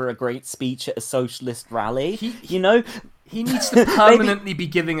deliver a great speech at a socialist rally. He needs to permanently be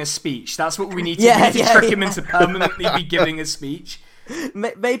giving a speech. That's what we need to do to trick him into permanently be giving a speech.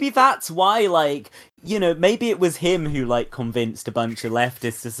 Maybe that's why, maybe it was him who, convinced a bunch of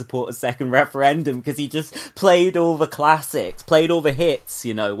leftists to support a second referendum, because he just played all the classics, played all the hits,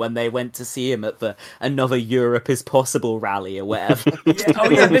 when they went to see him at the Another Europe is Possible rally or whatever.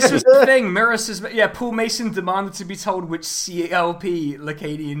 This was the thing. Mirror says, Paul Mason demanded to be told which CLP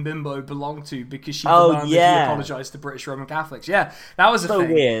Lacadian bimbo belonged to because she demanded he apologise to British Roman Catholics. Yeah, that was a thing.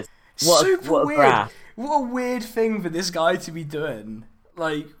 So weird. Super weird. What a weird thing for this guy to be doing.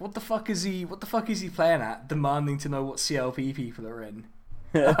 What the fuck is he playing at? Demanding to know what CLP people are in.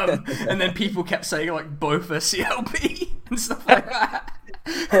 And then people kept saying, both are CLP and stuff like that.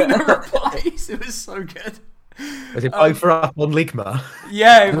 And the replies, it was so good. Was it both are up on Ligma?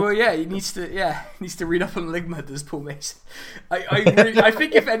 He needs to read up on Ligma, does Paul Mason. I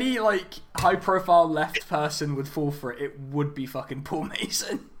think if any, high-profile left person would fall for it, it would be fucking Paul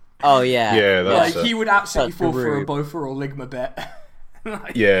Mason. Oh, yeah. Yeah, that's he would absolutely fall for a Bofa or Ligma bet.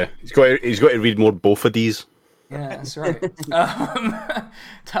 He's got to read more both of these. Yeah, that's right.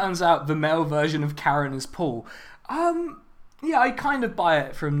 Turns out the male version of Karen is Paul. I kind of buy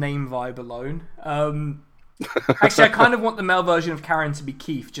it from name vibe alone. Actually, I kind of want the male version of Karen to be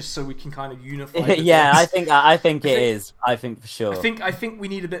Keith, just so we can kind of unify. I think it is. I think for sure. I think we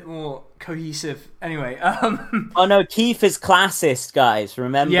need a bit more cohesive. Anyway. Oh no, Keith is classist, guys.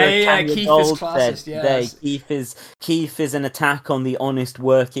 Remember? Keith is classist. Yes. Keith is an attack on the honest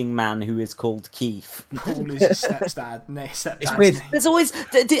working man who is called Keith. Paul is his stepdad. It's weird. There's always.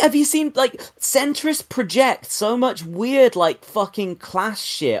 Have you seen centrists project so much weird fucking class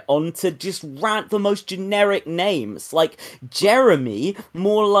shit onto just the most generic names, like Jeremy,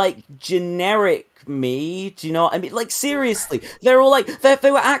 more like generic me. Do you know what I mean? Seriously, they're all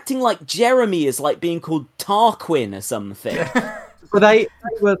they were acting like Jeremy is being called Tarquin or something. Well, they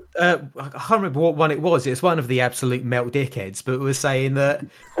were. I can't remember what one it was. It's one of the absolute melt dickheads, but it was saying that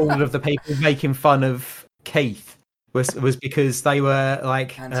all of the people making fun of Keith was because they were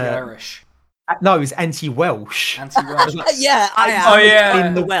anti-Irish. No, it was anti-Welsh. Anti-Welsh. I am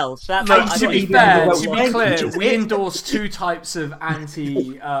in the Welsh. To be fair, to be clear, we endorse two types of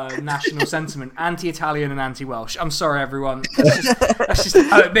anti-national sentiment: anti-Italian and anti-Welsh. I'm sorry, everyone. That's just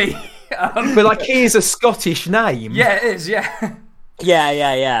how it be. But here's a Scottish name. Yeah, it is. Yeah.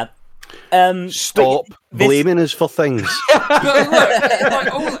 Yeah. Stop blaming us for things.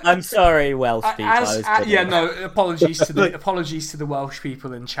 I'm sorry, Welsh people. Apologies to the Welsh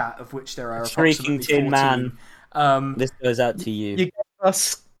people in chat, of which there are Shrieking approximately 14. Man. This goes out to you. You gave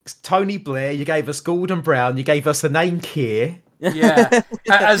us Tony Blair. You gave us Gordon Brown. You gave us the name Keir. Yeah,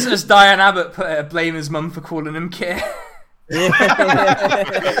 as Diane Abbott put it, blame his mum for calling him Keir. But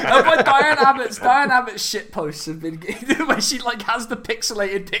Diane Abbott's shit posts have been where she has the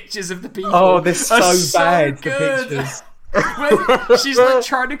pixelated pictures of the people. Oh, they're so bad. So the pictures. When she's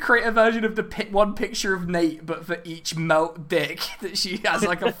trying to create a version of the one picture of Nate, but for each melt dick that she has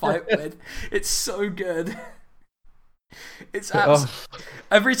a fight with. It's so good. It's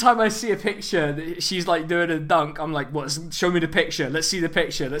every time I see a picture that she's doing a dunk, I'm like, "What? Show me the picture. Let's see the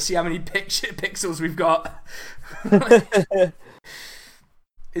picture. Let's see how many pixels we've got."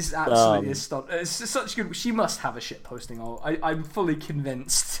 It's absolutely astonishing. It's such good. She must have a shit posting. I'm fully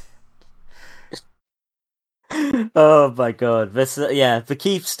convinced. Oh my god, this the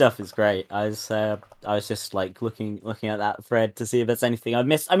Keith stuff is great. I was just like looking at that thread to see if there's anything I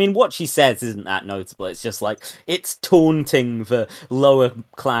missed. I mean, what she says isn't that notable. It's just like it's taunting the lower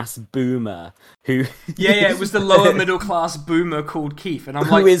class boomer who Yeah, it was the lower middle class boomer called Keith, and I'm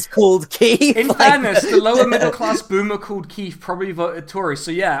like, who is called Keith. in fairness, the lower middle class boomer called Keith probably voted Tory.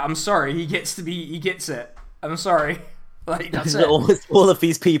 So yeah, I'm sorry, he gets it. I'm sorry. Like, that's it. All of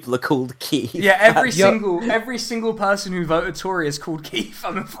these people are called Keith. Yeah, every single person who voted Tory is called Keith,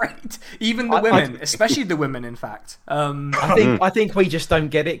 I'm afraid. Even the women, especially the women, in fact. I think we just don't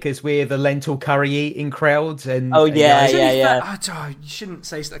get it because we're the lentil curry eating crowd. And You shouldn't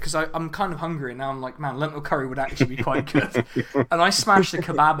say that because I'm kind of hungry now. I'm like, man, lentil curry would actually be quite good. And I smashed a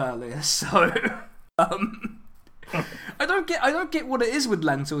kebab earlier, so I don't get what it is with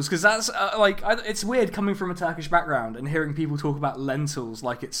lentils because that's it's weird coming from a Turkish background and hearing people talk about lentils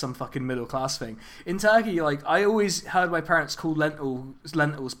like it's some fucking middle class thing. In Turkey, like I always heard my parents call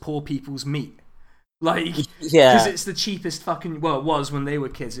lentils poor people's meat. Like, because it's the cheapest fucking. Well, it was when they were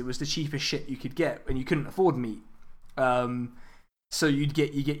kids. It was the cheapest shit you could get, and you couldn't afford meat. So you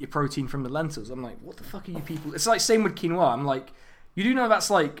get your protein from the lentils. I'm like, what the fuck are you people? It's like same with quinoa. I'm like, you do know that's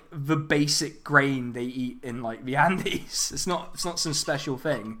like the basic grain they eat in like the Andes. It's not some special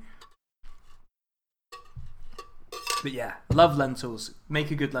thing. But yeah, love lentils.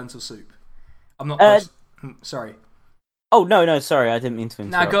 Make a good lentil soup. I'm not. Sorry. Oh no, sorry, I didn't mean to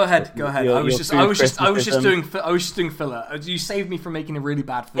interrupt. Nah, go ahead. I was just doing filler. You saved me from making a really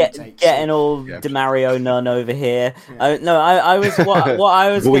bad food take. Getting all DeMario none over here. Yeah. I was what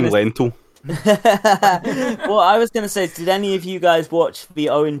I was going lentil. Well, I was going to say, did any of you guys watch the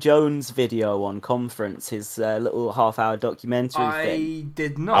Owen Jones video on Conference, his little half-hour documentary thing? I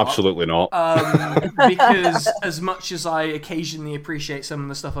did not. Absolutely not. Because as much as I occasionally appreciate some of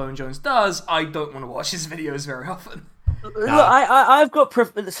the stuff Owen Jones does, I don't want to watch his videos very often. Look, I've got.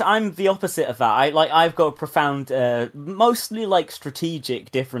 I'm the opposite of that. I've got profound, mostly like strategic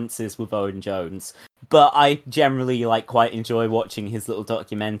differences with Owen Jones, but I generally quite enjoy watching his little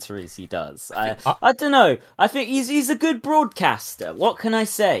documentaries he does. I don't know. I think he's a good broadcaster. What can I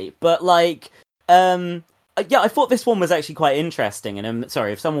say? But I thought this one was actually quite interesting. And I'm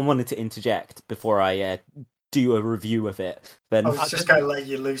sorry if someone wanted to interject before I do a review of it. Then I was just going to let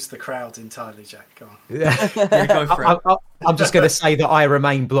you lose the crowd entirely, Jack. Go on. Yeah, go for it. I'm just going to say that I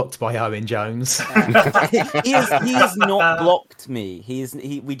remain blocked by Owen Jones. He has not blocked me.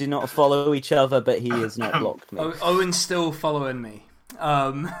 We do not follow each other, but he has not blocked me. Owen's still following me.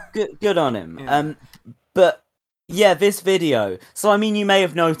 Good on him. Yeah. But yeah, this video. So I mean, you may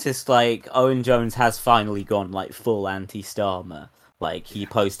have noticed Owen Jones has finally gone full anti-Starmer. He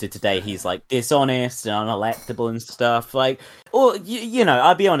posted today, he's dishonest and unelectable and stuff.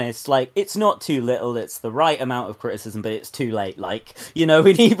 I'll be honest, it's not too little, it's the right amount of criticism, but it's too late. We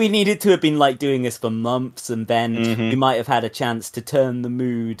needed to have been doing this for months, and then we might have had a chance to turn the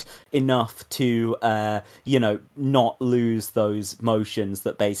mood enough to not lose those motions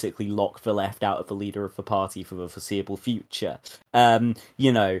that basically lock the left out of the leader of the party for the foreseeable future.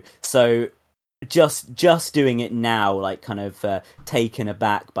 So just doing it now, taken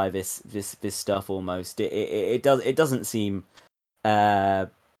aback by this stuff almost. It doesn't seem, it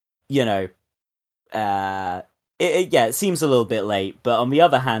seems a little bit late. But on the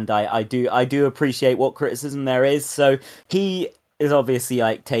other hand, I do appreciate what criticism there is. So he is obviously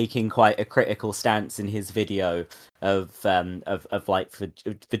taking quite a critical stance in his video of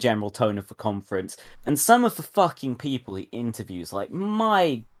the general tone of the conference, and some of the fucking people he interviews,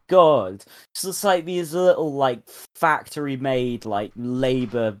 my God, it's just these little factory made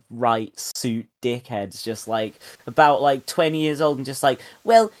labor rights suit dickheads, just about 20 years old, and just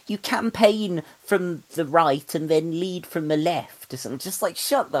well, you campaign from the right and then lead from the left. I'm just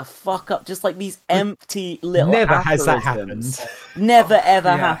shut the fuck up. Just these empty little. Never has that happened. Never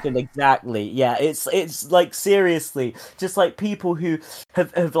ever happened. Exactly. Yeah. It's seriously just people who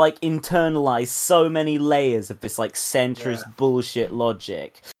have internalized so many layers of this centrist bullshit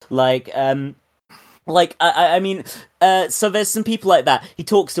logic. I mean, so there's some people like that. He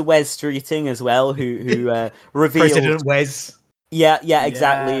talks to Wes Streeting as well, who revealed President Wes. Yeah,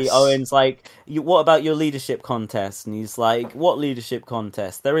 exactly. Yes. Owen's what about your leadership contest? And he's what leadership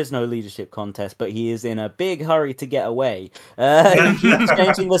contest? There is no leadership contest, but he is in a big hurry to get away. He keeps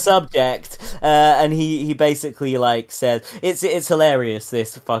changing the subject, and he basically said it's hilarious,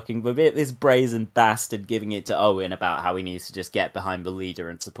 this brazen bastard giving it to Owen about how he needs to just get behind the leader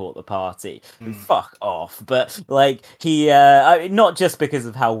and support the party. Fuck off. But he not just because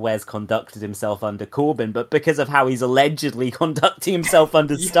of how Wes conducted himself under Corbyn, but because of how he's allegedly conducting himself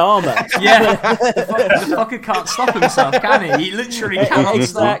under Starmer. Yeah. The fucker can't stop himself, can he? He literally cannot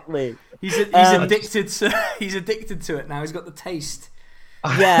stop. Exactly. He's addicted to it now. He's got the taste.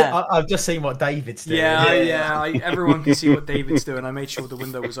 Yeah. I've just seen what David's doing. Everyone can see what David's doing. I made sure the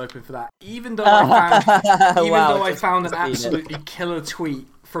window was open for that. Even though I found an absolutely killer tweet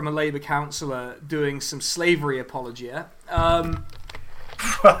from a Labour councillor doing some slavery apologia.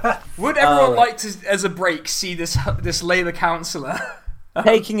 Would everyone like to, as a break, see this Labour councillor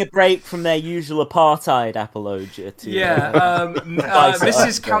taking a break from their usual apartheid apologia to this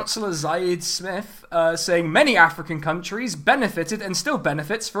is Councillor Zaid Smith saying many African countries benefited and still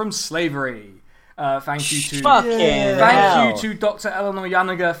benefits from slavery. Thank you to Dr. Eleanor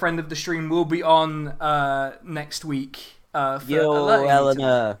Yanaga, friend of the stream, will be on next week for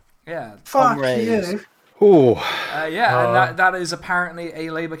Eleanor. Yeah. Fuck you. Oh. And that is apparently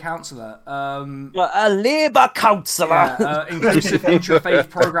a Labour councillor. A Labour councillor. Inclusive interfaith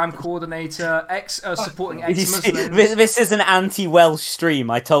programme coordinator, supporting ex-Muslims. This is an anti-Welsh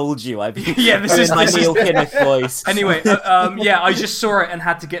stream, I told you. This is my Neil Kinnock voice. Anyway, I just saw it and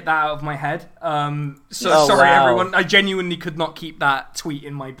had to get that out of my head. Sorry, everyone. I genuinely could not keep that tweet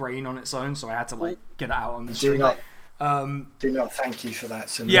in my brain on its own, so I had to get it out on the stream. Do not thank you for that.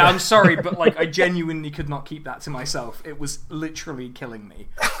 Samir. Yeah, I'm sorry, but I genuinely could not keep that to myself. It was literally killing me.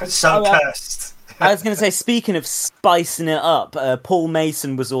 So cursed. I was going to say, speaking of spicing it up, Paul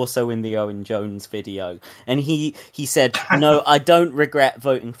Mason was also in the Owen Jones video, and he said, "No, I don't regret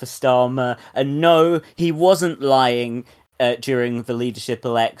voting for Starmer, and no, he wasn't lying." During the leadership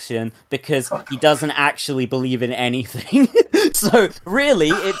election, because he doesn't actually believe in anything. So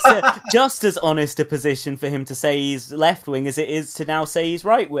really, it's just as honest a position for him to say he's left-wing as it is to now say he's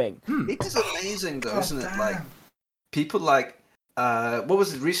right-wing. It is amazing though, isn't it? Like, people like, what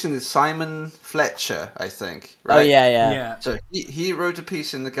was it recently? Simon Fletcher, I think, right? Oh, yeah. So he wrote a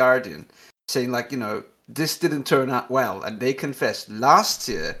piece in The Guardian saying, this didn't turn out well, and they confessed last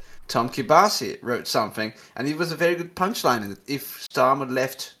year Tom Kibasi wrote something, and it was a very good punchline in it. If Starmer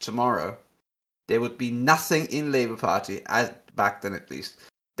left tomorrow, there would be nothing in Labour Party, back then at least,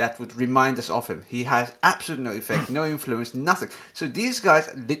 that would remind us of him. He has absolutely no effect, no influence, nothing. So these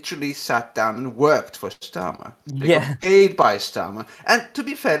guys literally sat down and worked for Starmer. They got paid by Starmer. And to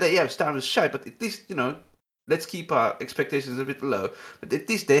be fair, Starmer's shy, but at least, let's keep our expectations a bit low. But at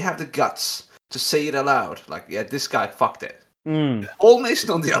least they have the guts to say it aloud. This guy fucked it. Paul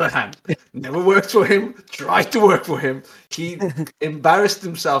Mason, on the other hand, never worked for him, tried to work for him. He embarrassed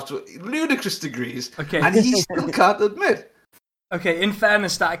himself to ludicrous degrees, and he still can't admit. Okay, in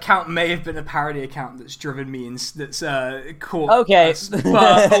fairness, that account may have been a parody account that's driven me that's caught. Okay.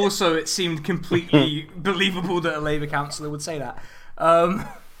 But also, it seemed completely believable that a Labour councillor would say that. I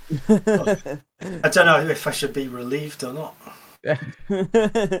don't know if I should be relieved or not. I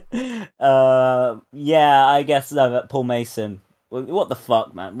guess no, but Paul Mason. What the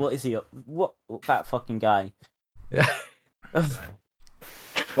fuck, man? What is he? What that fucking guy?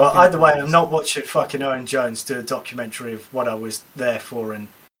 Well, either way, I'm not watching fucking Owen Jones do a documentary of what I was there for and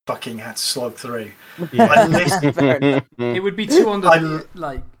fucking had to slog through. It would be too on the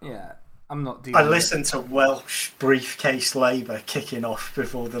I'm not dealing. I listened to Welsh briefcase Labour kicking off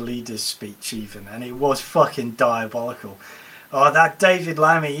before the leader's speech even, and it was fucking diabolical. Oh, that David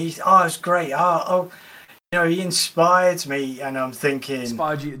Lammy, it was great. He inspired me, and I'm thinking...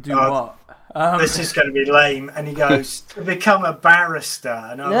 Inspired you to do what? This is going to be lame. And he goes, to become a barrister.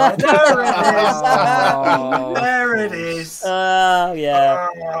 And I'm like, there it is. There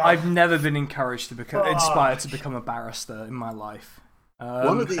it is. I've never been encouraged to inspired to become a barrister in my life.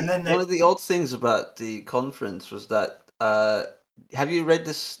 One of the odd things about the conference was that... have you read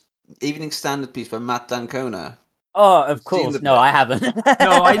this Evening Standard piece by Matt D'Ancona? Oh, of course. No, I haven't. No,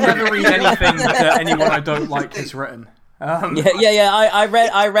 I never read anything that anyone I don't like has written.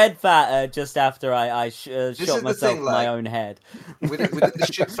 I read that just after I shot myself in my own head. Within the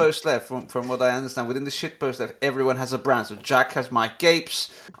shitpost left, from what I understand, within the shitpost left, everyone has a brand. So Jack has Mike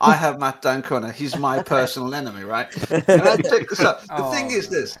Gapes, I have Matt D'Ancona. He's my personal enemy, right? And I check this out. The thing is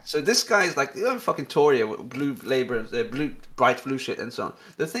this. So this guy is like the fucking Tory, blue Labour, blue bright blue shit and so on.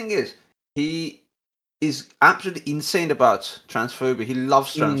 The thing is, he is absolutely insane about transphobia. He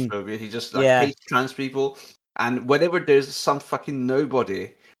loves transphobia. He just hates trans people. And whenever there's some fucking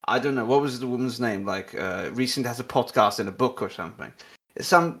nobody, I don't know, what was the woman's name? Recently has a podcast and a book or something.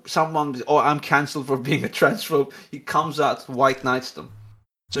 Someone, I'm cancelled for being a transphobe. He comes out, white knights them.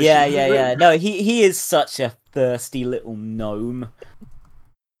 So No, he is such a thirsty little gnome.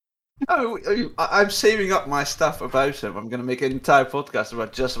 Oh, I'm saving up my stuff about him. I'm going to make an entire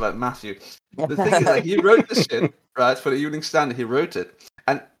podcast about Matthew. The thing is, he wrote this shit, right, for the Evening Standard. He wrote it.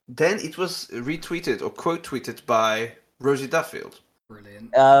 And then it was retweeted or quote tweeted by Rosie Duffield.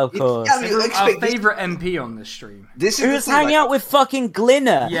 Brilliant. Of course. I mean, Our expect this- favourite MP on this stream. This is Who the was thing, hanging like, out with fucking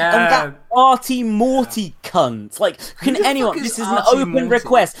Glinner? Yeah. And that Artie Morty cunt. Like, can the anyone... fuck is This is an Artie open Morty?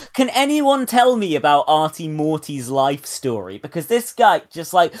 request. Can anyone tell me about Artie Morty's life story? Because this guy,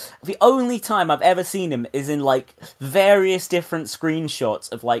 just like... The only time I've ever seen him is in, like, various different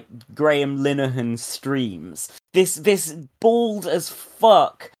screenshots of, like, Graham Linehan's streams. This bald as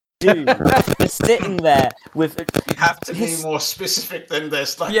fuck dude just sitting there with... you have to his- be more specific than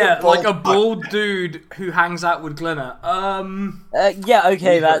this. Like Yeah, like a bald- bald dude who hangs out with Glenna. yeah,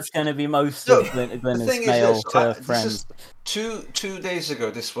 okay, that's going to be most So, of the Glenna's thing male is, to this friends. is two days ago.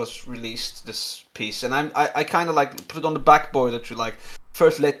 This was released. This piece, and I kind of like put it on the back burner to like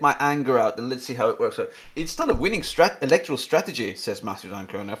first let my anger out and let's see how it works. So it's not a winning electoral strategy, says Matthew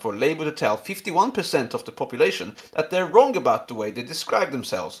Dancona, for Labour to tell 51% of the population that they're wrong about the way they describe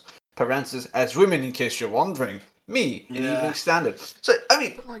themselves. Parentheses, as women, in case you're wondering. Me, in Evening Standard. So, I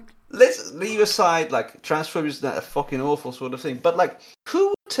mean, let's leave aside, like, transphobia is not a fucking awful sort of thing, but, like, who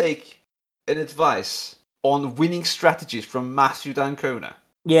would take an advice on winning strategies from Matthew Dancona?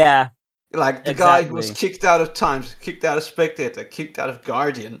 Yeah. Like, the guy who was Exactly. kicked out of Times, kicked out of Spectator, kicked out of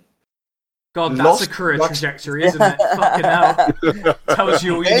Guardian. God, that's Lost- a career lost- trajectory, isn't it? Fucking hell. Tells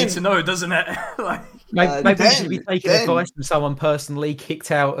you all you need to know, doesn't it? Like, Maybe we should be taking then- advice from someone personally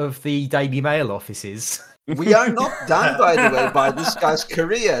kicked out of the Daily Mail offices. We are not done, by the way, by this guy's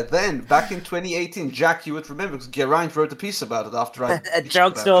career. Then, back in 2018, Jack, you would remember, because Geraint wrote a piece about it after I... A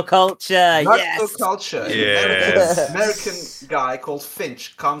drugstore culture, Drugstore yes! culture. Yes. American guy called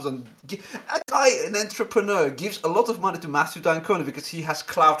Finch comes on. A guy, an entrepreneur, gives a lot of money to Matthew Dancona because he has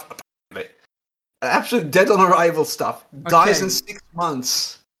clout. Apparently, absolute dead on arrival stuff. Dies Okay. in 6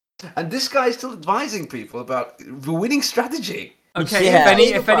 months, and this guy is still advising people about the winning strategy. okay, Yeah.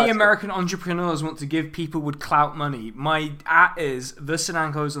 if any American entrepreneurs want to give people with clout money, my @ is the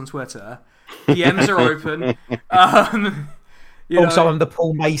Sinankos on Twitter. DMs are open. You Also, know, I'm the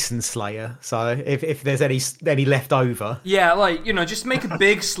Paul Mason Slayer, so if there's any left over, yeah, like, you know, just make a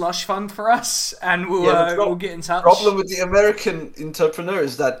big slush fund for us, and we'll we'll get in touch. Problem with the American entrepreneur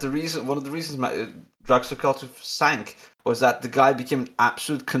is that one of the reasons drugstore culture sank was that the guy became an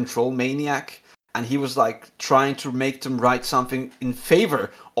absolute control maniac, and he was like trying to make them write something in favor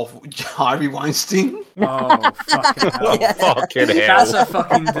of Harvey Weinstein. Oh, fucking hell. Fucking hell.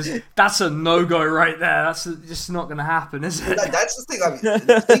 That's a no-go right there. That's just not going to happen, is it? That's the thing. I mean,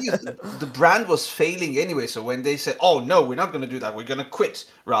 the thing is, the brand was failing anyway. So when they said, "Oh no, we're not going to do that. We're going to quit,"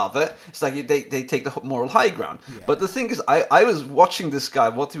 rather, it's like they take the moral high ground. But the thing is, I was watching this guy,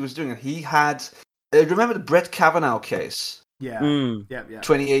 what he was doing, and he had. Remember the Brett Kavanaugh case, Yeah. Mm. Yeah.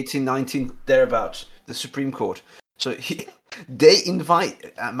 2018, 19, thereabouts, the Supreme Court. So Matthew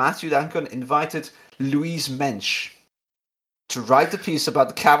Dancona invited Louise Mensch to write a piece about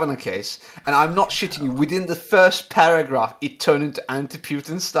the Kavanaugh case, and I'm not shitting you. Within the first paragraph, it turned into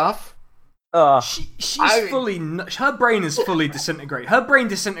anti-Putin stuff. Oh, She's her brain is fully disintegrated. Her brain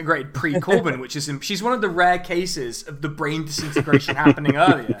disintegrated pre-Corbyn, which is she's one of the rare cases of the brain disintegration happening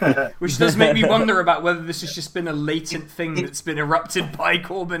earlier, which does make me wonder about whether this has just been a latent thing that's been erupted by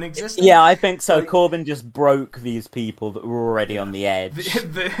Corbyn existing. yeah, I think so. Corbyn just broke these people that were already on the edge.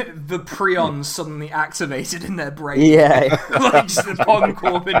 The prions suddenly activated in their brain. Yeah. Like just upon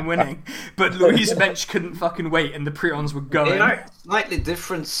Corbyn winning, but Louise Mensch couldn't fucking wait, and the prions were going. They are slightly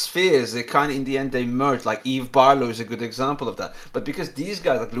different spheres. They kind of, in the end, they merge. Like Eve Barlow is a good example of that. But because these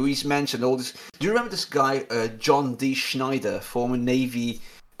guys, like Louise mentioned, all this. Do you remember this guy, John D. Schneider, former Navy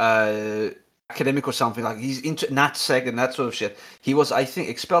academic or something? Like he's into NatSeg and that sort of shit. He was, I think,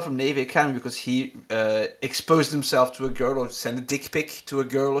 expelled from Navy Academy because he exposed himself to a girl or sent a dick pic to a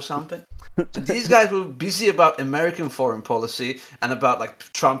girl or something. So these guys were busy about American foreign policy and about like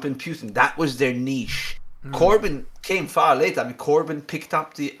Trump and Putin. That was their niche. Corbyn came far later. I mean, Corbyn picked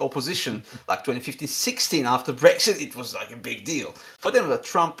up the opposition like 2015-16 after Brexit. It was like a big deal. For them, with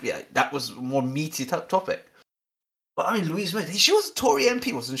Trump, yeah, that was a more meaty topic. But I mean, Louise May, she was a Tory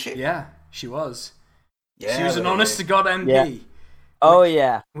MP, wasn't she? Yeah, she was. Yeah, She was an but- honest-to-God MP, Yeah. Oh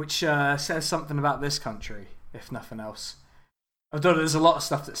yeah. which says something about this country, if nothing else. Although there's a lot of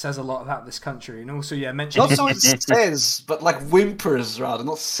stuff that says a lot about this country, and also, yeah, mention. Not so much says, but like whimpers rather,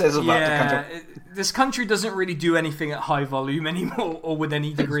 not says about the country. This country doesn't really do anything at high volume anymore, or with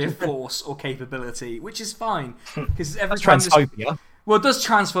any degree of force or capability, which is fine because every time this, transphobia. Well, it does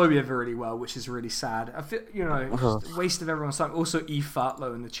transphobia really well, which is really sad. I feel, just a waste of everyone's time. Also, E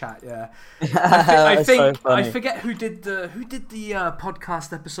Fartlow in the chat, yeah. I think so funny. I forget who did the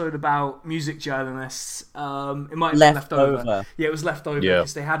podcast episode about music journalists. It might have been Leftover. Yeah, it was Leftover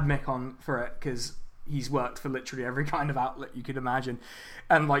because they had Mick on for it because he's worked for literally every kind of outlet you could imagine,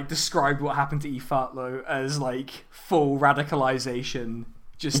 and like described what happened to E Fartlow as like full radicalization.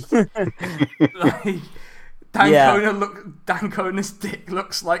 Just like. Dan Kona's dick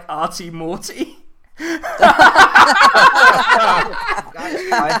looks like Artie Morty. I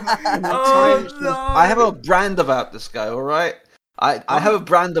have a brand about this guy, alright? I have a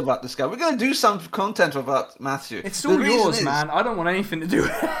brand about this guy. We're going to do some content about Matthew. It's all yours, man. I don't want anything to do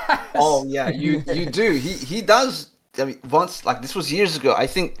with it. Oh, yeah, you do. He does. I mean, once, like, this was years ago. I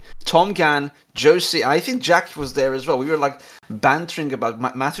think Tom Gann, Josie, I think Jack was there as well. We were, like, bantering about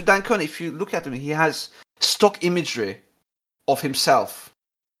Matthew Dancona. If you look at him, he has stock imagery of himself.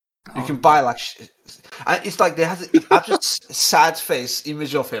 You can buy like it's like they have an absolute sad face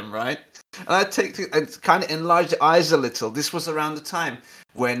image of him, right? And I take it and kind of enlarge the eyes a little. This was around the time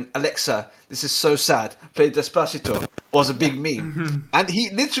when Alexa, this is so sad, played Despacito, was a big meme. And he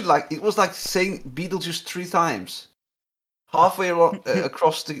literally it was like saying Beetlejuice 3 times. Halfway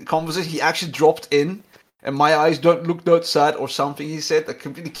across the conversation, he actually dropped in, and my eyes don't look that sad or something. He said that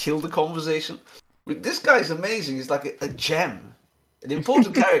completely killed the conversation. This guy's amazing. He's like a gem, an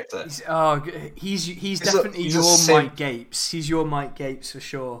important character. He's definitely your Mike Gapes. He's your Mike Gapes for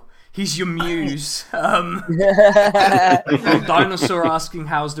sure. He's your muse. Dinosaur asking,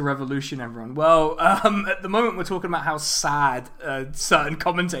 "How's the revolution, everyone?" Well, at the moment we're talking about how sad a certain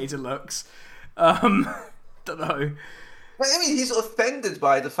commentator looks. Don't know. But, I mean, he's offended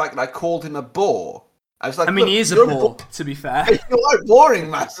by the fact that I called him a bore. I was like, he is a bore, to be fair. You are boring,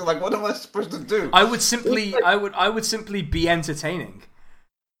 Master. Like, what am I supposed to do? I would simply be entertaining.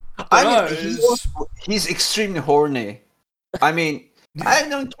 He's extremely horny. I mean, I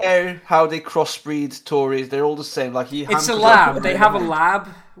don't care how they crossbreed Tories. They're all the same. Like it's a lab. They have a lab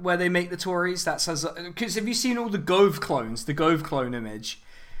where they make the Tories. That says because have you seen all the Gove clones? The Gove clone image.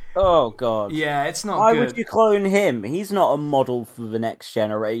 Oh god. Yeah, it's not Why good. would you clone him? He's not a model for the next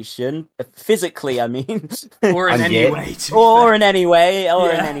generation. Physically, I mean. Or in any way. In any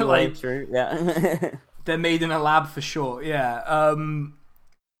way. True. Yeah. They're made in a lab for sure. Yeah.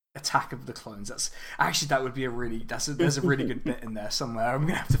 Attack of the Clones. That would be there's a really good bit in there somewhere. I'm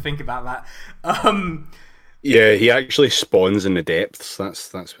gonna have to think about that. Yeah, he actually spawns in the depths.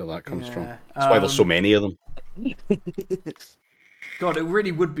 That's where that comes from. That's why there's so many of them. God, it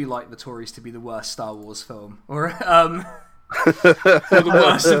really would be like the Tories to be the worst Star Wars film, or the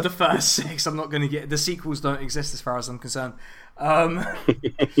worst of the first 6. I'm not going to get the sequels. Don't exist as far as I'm concerned.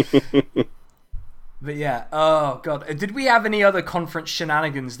 But yeah, oh god, did we have any other conference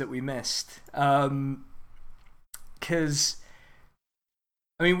shenanigans that we missed? Because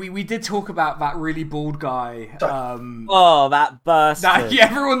I mean, we did talk about that really bald guy. That bastard.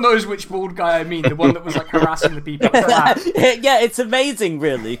 Everyone knows which bald guy I mean. The one that was like harassing the people. Yeah, it's amazing,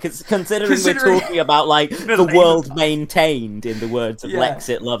 really, considering we're talking about like the world maintained, in the words of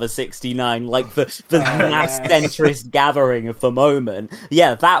Lexit Lover 69, like the mass centrist gathering of the moment.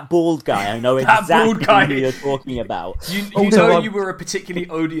 Yeah, that bald guy. I know exactly who you're talking about. You know, you were a particularly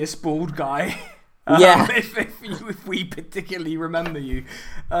odious bald guy. Yeah, if we particularly remember you,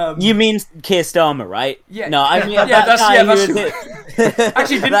 you mean Keir Starmer, right? Yeah, no, I mean that's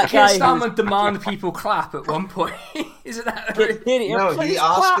actually didn't Keir Starmer demand people clap at one point? Isn't that? No, he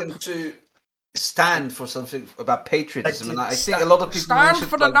asked them to stand for something about patriotism, and I think a lot of people stand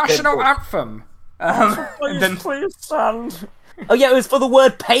for the national anthem. Please stand. Oh yeah, it was for the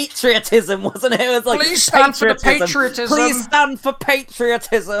word patriotism, wasn't it? It was like, please stand for the patriotism. Please stand for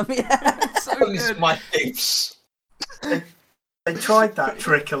patriotism. Yeah. So good. My face. They tried that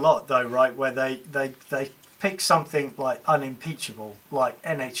trick a lot, though, right? Where they pick something like unimpeachable, like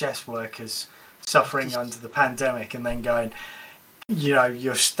NHS workers suffering under the pandemic, and then going,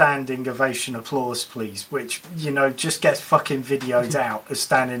 your standing ovation applause, please, which just gets fucking videoed out as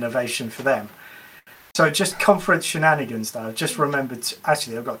standing ovation for them. So just conference shenanigans, though. I've just remembered.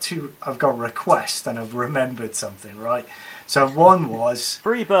 Actually, I've got a request, and I've remembered something. Right. So one was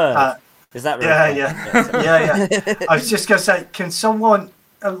free bird. Is that right? Yeah. I was just gonna say, can someone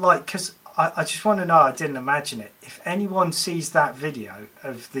because I just want to know. I didn't imagine it. If anyone sees that video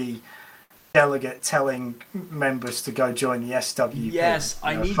of the delegate telling members to go join the SWP, yes,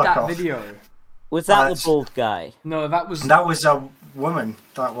 I need that video. Was that the bald guy? No, that was a woman.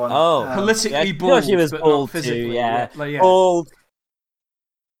 That one. Oh, politically bald. She was but bald not physically. too. Yeah, yeah. Bald.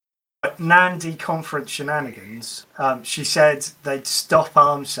 Nandi conference shenanigans, she said they'd stop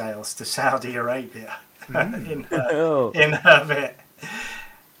arms sales to Saudi Arabia in her bit.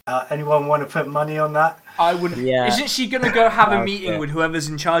 Anyone want to put money on that? I would. Yeah. Isn't she going to go have a meeting with whoever's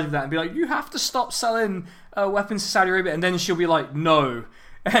in charge of that and be like, you have to stop selling weapons to Saudi Arabia? And then she'll be like, no.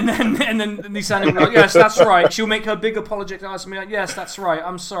 And then Nissan will be like, yes, that's right. She'll make her big apologetic and be like, yes, that's right.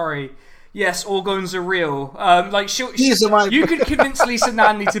 I'm sorry. Yes, all guns are real. You could convince Lisa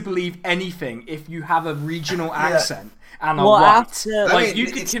Nandy to believe anything if you have a regional accent and a white. You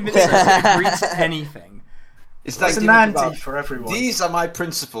could convince her to agree to anything. It's like Nandy for everyone. These are my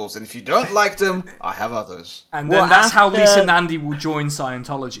principles, and if you don't like them, I have others. And then that's how Lisa Nandy will join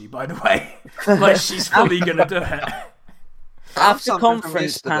Scientology, by the way. Like, she's fully going to do it. After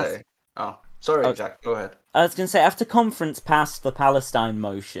conference passed... Oh, sorry, Jack, go ahead. I was going to say, after conference passed the Palestine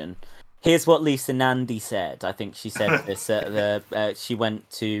motion, here's what Lisa Nandy said. I think she said this at she went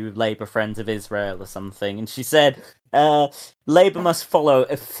to Labour Friends of Israel or something, and she said, Labour must follow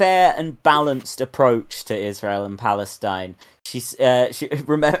a fair and balanced approach to Israel and Palestine. A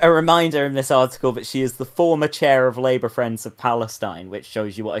reminder in this article that she is the former chair of Labour Friends of Palestine, which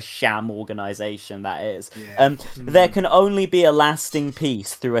shows you what a sham organisation that is. Yeah. There can only be a lasting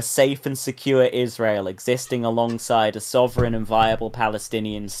peace through a safe and secure Israel existing alongside a sovereign and viable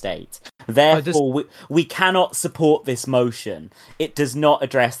Palestinian state. Therefore, we cannot support this motion. It does not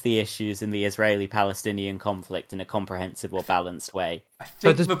address the issues in the Israeli-Palestinian conflict in a comprehensive or balanced way. I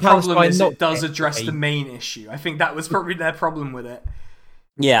think the problem is it does address the main issue. I think that was probably their problem with it.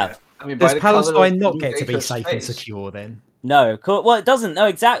 Yeah. I mean, does Palestine not get to be safe and secure then? No, well, it doesn't. No,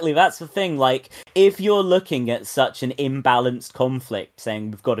 exactly. That's the thing. Like, if you're looking at such an imbalanced conflict,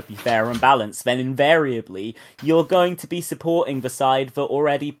 saying we've got to be fair and balanced, then invariably you're going to be supporting the side that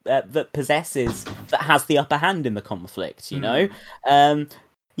already that has the upper hand in the conflict. You know.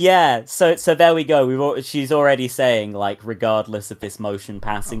 Yeah, so there we go. She's already saying, like, regardless of this motion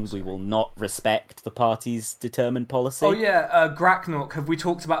passing, we will not respect the party's determined policy. Oh yeah, Graknok, have we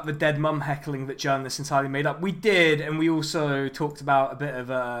talked about the dead mum heckling that journalists entirely made up? We did, and we also talked about a bit of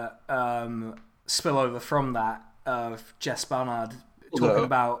a spillover from that of Jess Barnard talking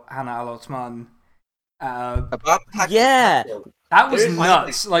about Hannah Al-Otman. That was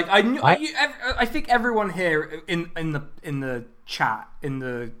nuts. Like I think everyone here in the chat in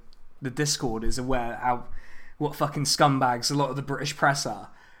the Discord is aware what fucking scumbags a lot of the British press are.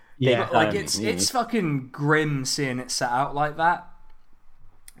 Yeah, but, like it's fucking grim seeing it set out like that.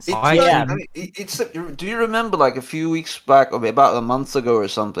 Do you remember, like, a few weeks back, or about a month ago or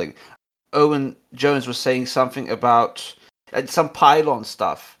something, Owen Jones was saying something about some pylon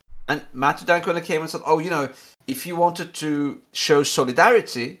stuff, and Matthew Dankona came and said, "Oh, you know, if you wanted to show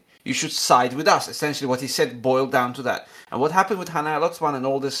solidarity, you should side with us." Essentially, what he said boiled down to that. And what happened with Hannah Al-Otman and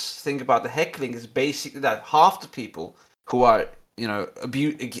all this thing about the heckling is basically that half the people who are, you know,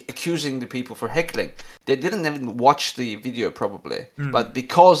 accusing the people for heckling, they didn't even watch the video probably. But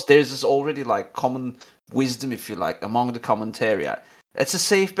because there's this already, like, common wisdom, if you like, among the commentariat, it's a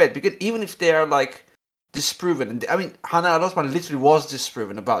safe bet. Because even if they are, like, disproven, and I mean, Hannah Al-Otman literally was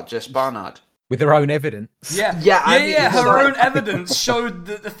disproven about Jess Barnard. With her own evidence. Yeah. Her own evidence showed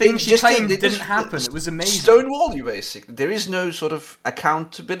that the thing she claimed didn't happen. It was amazing. Stonewall you, basically. There is no sort of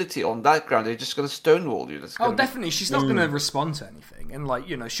accountability on that ground. They're just going to stonewall you. Definitely. She's not going to respond to anything. And, like,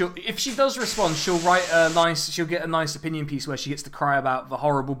 you know, if she does respond, she'll get a nice opinion piece where she gets to cry about the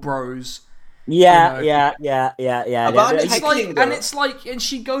horrible bros. Yeah. And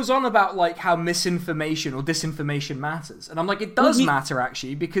she goes on about, like, how misinformation or disinformation matters, and I'm like, it does matter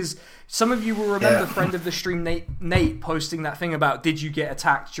actually, because some of you will remember friend of the stream Nate posting that thing about did you get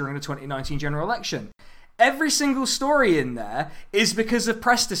attacked during the 2019 general election. Every single story in there is because of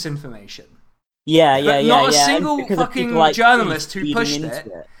press disinformation. Not a single fucking journalist who pushed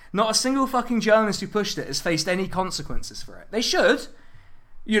it. Not a single fucking journalist who pushed it has faced any consequences for it. They should,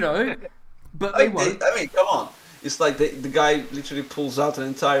 you know. But they won't. I mean, come on. It's like the guy literally pulls out an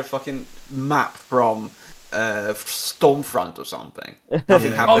entire fucking map from Stormfront or something.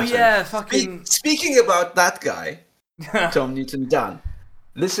 Nothing happens. Oh yeah, fucking... Speaking about that guy, Tom Newton Dunn,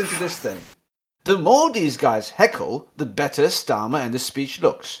 listen to this thing. The more these guys heckle, the better Starmer and the speech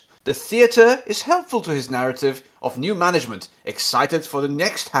looks. The theatre is helpful to his narrative of new management, excited for the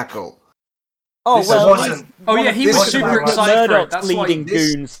next heckle. He was super excited for it. That's leading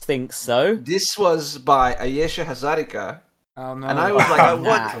goons think so. This was by Ayesha Hazarika. Oh, no. And I was like,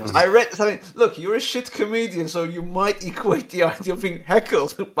 what? I read something. Look, you're a shit comedian, so you might equate the idea of being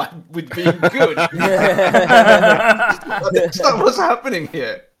heckled with being good. That's not what's happening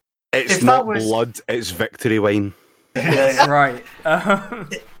here. It's not blood, it's victory wine. Right.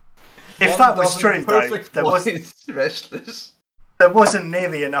 If that was true, though, there wasn't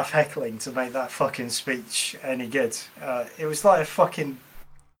nearly enough heckling to make that fucking speech any good. It was like a fucking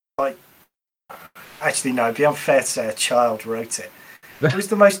actually no, it'd be unfair to say a child wrote it. It was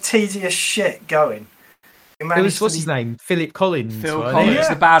the most tedious shit going. It was what's his name? Philip Collins. Phil Collins,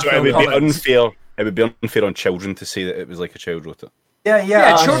 the bad So Phil it would Collins. be unfair. It would be unfair on children to say that it was like a child wrote it.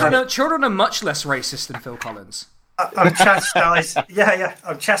 Yeah, children are much less racist than Phil Collins. I'm chastising.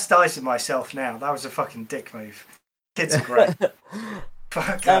 I'm chastising myself now. That was a fucking dick move. Kids are great.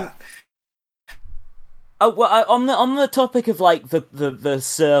 Fuck that. Oh, well, on the topic of like the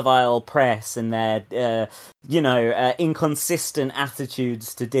servile press and their inconsistent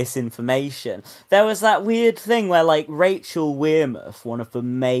attitudes to disinformation, there was that weird thing where like Rachel Wearmouth, one of the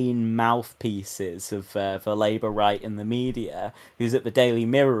main mouthpieces of for Labour right in the media, who's at the Daily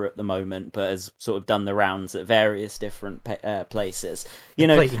Mirror at the moment, but has sort of done the rounds at various different places.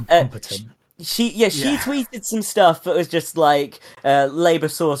 Incompetent. She tweeted some stuff that was just like Labour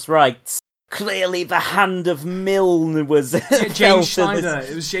source writes. Clearly, the hand of Milne was James Schneider.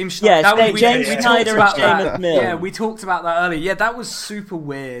 It was James Schneider. Yeah, James Schneider and Seamus Milne. Yeah, we talked about that earlier. Yeah, that was super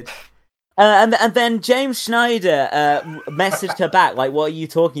weird. And then James Schneider messaged her back, like, what are you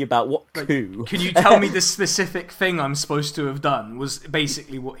talking about? What coup? Can you tell me the specific thing I'm supposed to have done? Was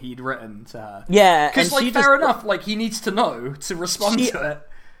basically what he'd written to her. Yeah. Because, like, fair enough, like, he needs to know to respond to it.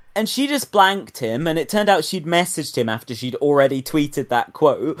 And she just blanked him, and it turned out she'd messaged him after she'd already tweeted that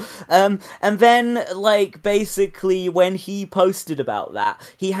quote. And then, like, basically, when he posted about that,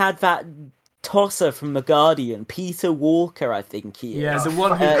 he had that tosser from The Guardian, Peter Walker, I think he is. Yeah, the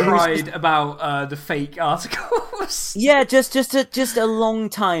one who cried about the fake articles. Yeah, just a long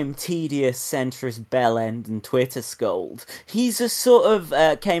time tedious centrist bell end and Twitter scold. He's just sort of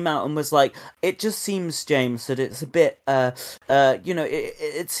came out and was like, it just seems, James, that it's a bit,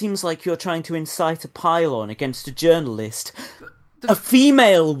 it seems like you're trying to incite a pile-on against a journalist. A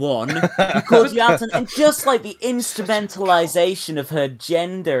female one who called you out, and just like the instrumentalization of her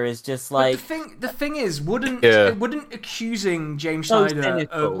gender is just like. But the thing is, wouldn't accusing James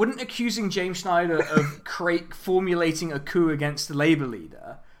Schneider of formulating a coup against the Labour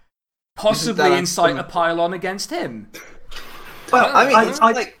leader possibly incite a pile-on against him? Well, I mean,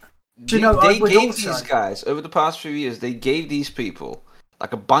 they gave also... these guys over the past few years. They gave these people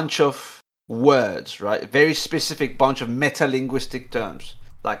like a bunch of words, right? A very specific bunch of meta-linguistic terms,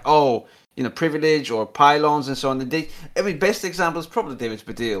 like privilege or pylons and so on. And best example is probably David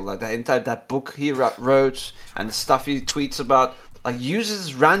Baddiel, like that book he wrote and the stuff he tweets about, like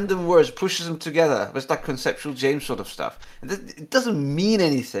uses random words, pushes them together. It's like conceptual James sort of stuff. And it doesn't mean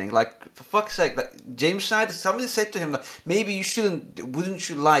anything. Like, for fuck's sake, like James Schneider, somebody said to him, like, maybe wouldn't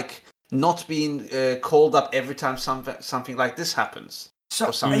you like not being called up every time something like this happens? So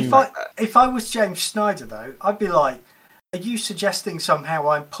if I was James Schneider, though, I'd be like, are you suggesting somehow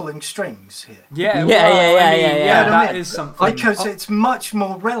I'm pulling strings here? Yeah, that is something. Because it's much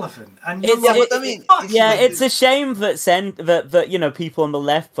more relevant. And it's a shame that people on the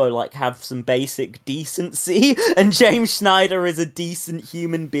left though like have some basic decency, and James Schneider is a decent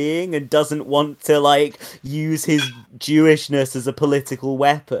human being and doesn't want to like use his Jewishness as a political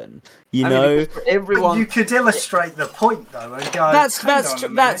weapon. Everyone. You could illustrate the point though, and go.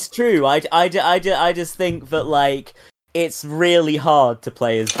 That's true. I just think that like. It's really hard to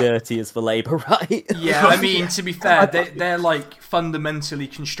play as dirty as the Labour right. Yeah, I mean, to be fair, they're like fundamentally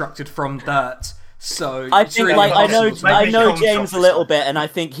constructed from dirt. So I think, really like, I know James a little bit, and I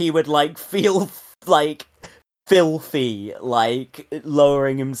think he would like feel like filthy, like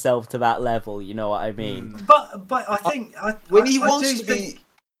lowering himself to that level. You know what I mean? But I think when he wants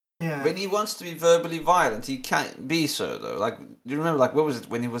to be verbally violent, he can't be so though. Like, do you remember? Like, what was it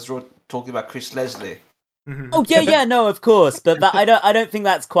when he was talking about Chris Leslie? Mm-hmm. Oh yeah, no, of course, but I don't think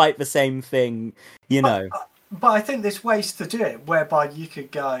that's quite the same thing, But I think there's ways to do it whereby you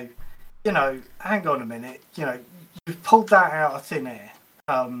could go, hang on a minute, you've pulled that out of thin air,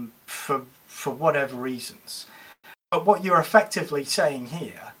 for whatever reasons. But what you're effectively saying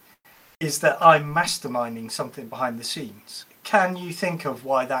here is that I'm masterminding something behind the scenes. Can you think of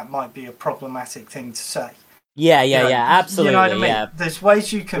why that might be a problematic thing to say? Yeah, absolutely. You know what I mean? Yeah. There's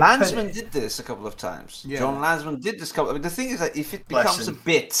ways you can. Landsman did this a couple of times. Yeah. John Landsman did this couple. I mean, the thing is that if it becomes a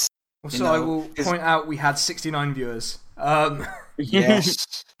bit. Also, I will point out we had 69 viewers.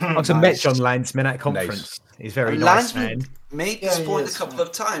 Yes. I also met John Landsman at conference. Nice. He's very nice man. Made this point a couple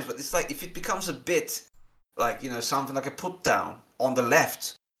of times, but it's like if it becomes a bit like something like a put down on the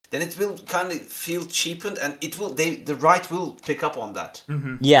left, then it will kind of feel cheapened, and it will. The right will pick up on that. They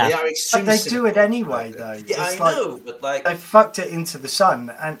Yeah. are But extremely. they do it anyway, though. Yeah, It's I know, but like they fucked it into the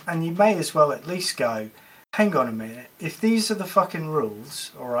sun, and you may as well at least go, hang on a minute, if these are the fucking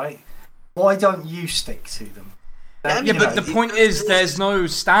rules, all right, why don't you stick to them? Yeah, Yeah, you but know, the point is, there's no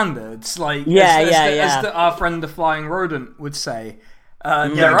standards. Like, Yeah, our friend the flying rodent would say. Yeah,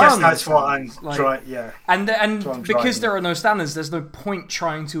 There I guess are no that's what I'm standards, like- trying. Yeah, And what I'm because driving there are no standards, there's no point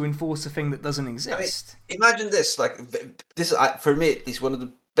trying to enforce a thing that doesn't exist. imagine this. Like this, for me, is one of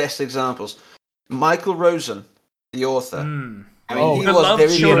the best examples. Michael Rosen, the author. I mean, he The was love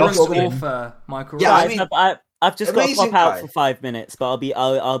very children's Austin. author, Michael. Yeah, Rosen. I mean, I've just got to amazing pop out guy. for 5 minutes, but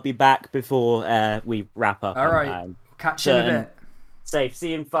I'll be back before we wrap up. All right. Catch you in a certain- bit. Safe. See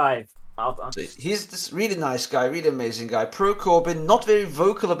you in 5. he's this really nice guy, really amazing guy. Pro Corbyn, not very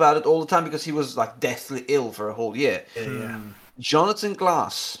vocal about it all the time because he was like deathly ill for a whole year. yeah. Jonathan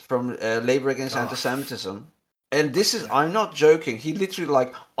Glass from Labour Against Anti-Semitism, and this is—I'm not joking. He literally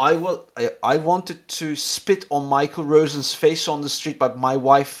like, I wanted to spit on Michael Rosen's face on the street, but my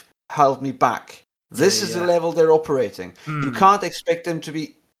wife held me back. This is the level they're operating. You can't expect them to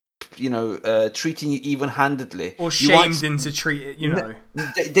be, treating you even-handedly Or You want- shamed into treat it, you know. They're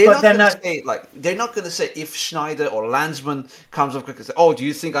But not they're going to not- say they're not going to say if Schneider or Landsman comes up quick and say, "Oh, do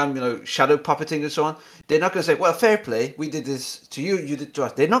you think I'm shadow puppeting and so on?" They're not going to say, "Well, fair play, we did this to you, you did it to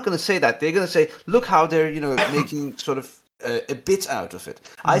us." They're not going to say that. They're going to say, "Look how they're making sort of a bit out of it."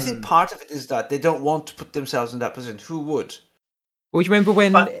 I think part of it is that they don't want to put themselves in that position. Who would? Well, do you remember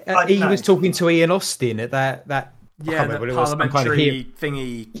when But he no. was talking to Ian Austin at that I Yeah, can't the remember what it was, some kind of parliamentary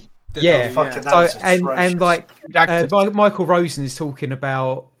thingy. Yeah, Fucking So, That's and atrocious. like Michael Rosen is talking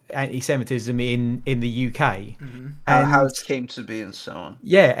about anti-Semitism in the UK, and How it came to be and so on.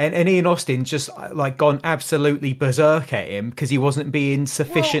 yeah, and Ian Austin just like gone absolutely berserk at him because he wasn't being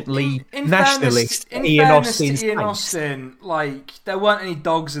sufficiently nationalist. In Ian fairness Austin's to Ian face. Austin, like there weren't any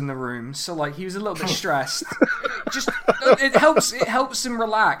dogs in the room, so like he was a little bit stressed. Just it helps him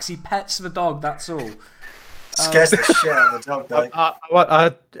relax. He pets the dog. That's all. Scares the shit out of the dog, though.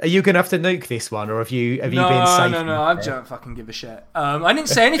 Are you gonna have to nuke this one, or have you been safe? No. I don't fucking give a shit. I didn't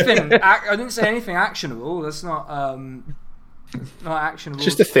say anything. I didn't say anything actionable. That's not actionable. It's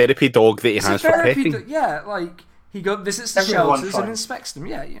just a therapy dog that he It's a has for therapy. petting. Yeah, like he visits the Everyone shelters fine. and inspects them.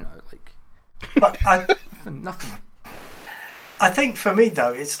 Yeah, like But nothing. I think for me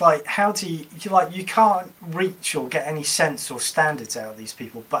though, it's like how do you can't reach or get any sense or standards out of these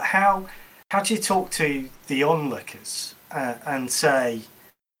people. But how do you talk to the onlookers and say,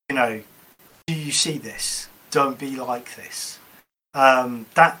 do you see this? Don't be like this.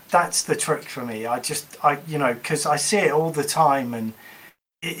 That's the trick for me. Because I see it all the time, and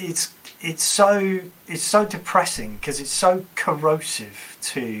it's so depressing because it's so corrosive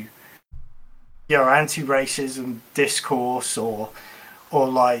to anti-racism discourse or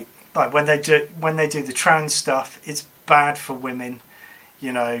like when they do the trans stuff, it's bad for women.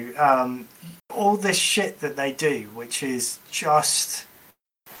 All this shit that they do, which is just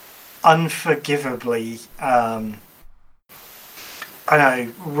unforgivably,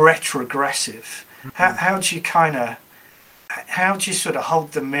 retrogressive. How do you sort of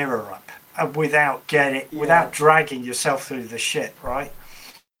hold the mirror up without dragging yourself through the shit, right?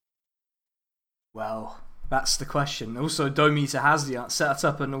 Well, that's the question. Also, Dometer has set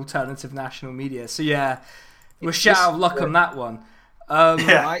up an alternative national media. So yeah, we're shit out of luck on that one.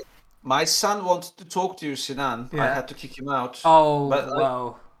 Yeah. My son wanted to talk to you, Sinan. I Yeah. had to kick him out. Oh, But,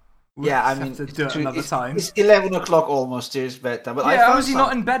 well. We'll yeah, I have mean, to do it another time. It's 11 o'clock almost. It's bedtime. But Yeah, how is he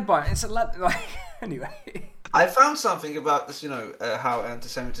not in bed by? It's 11. Like, anyway. I found something about this, how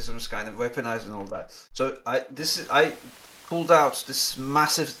anti-Semitism is kind of weaponized and all that. So I pulled out this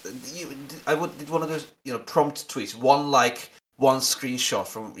massive. I did one of those, prompt tweets. One screenshot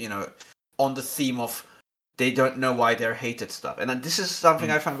from, on the theme of they don't know why they're hated stuff. And then this is something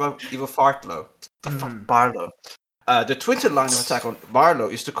I found about Eva Fartlow. Barlow. The Twitter line of attack on Barlow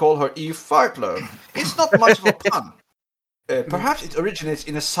is to call her Eve Fartlow. It's not much of a pun. Perhaps it originates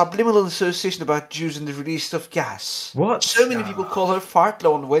in a subliminal association about Jews and the release of gas. What? So many people call her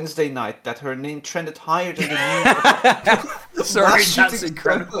Fartlow on Wednesday night that her name trended higher than the news. Sorry, Mass that's shooting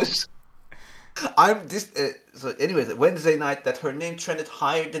incredible. So anyway, Wednesday night that her name trended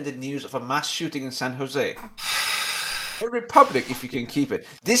higher than the news of a mass shooting in San Jose. A republic, if you can keep it.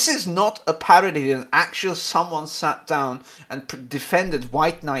 This is not a parody. An actual someone sat down and defended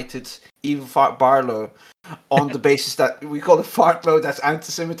white-knighted Eve Barlow on the basis that we call it Fartlow, that's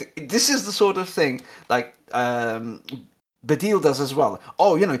anti-Semitic. This is the sort of thing, like Badil does as well.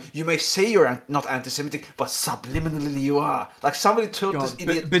 Oh, you may say you're not anti-Semitic, but subliminally you are. Like somebody told this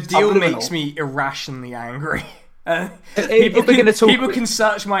idiot. Badil makes me irrationally angry. If we're gonna talk- People can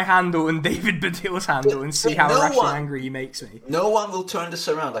search my handle and David Badil's handle and see how irrationally angry he makes me. No one will turn this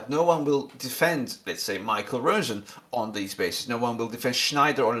around. Like, no one will defend, let's say, Michael Rosen on these bases. No one will defend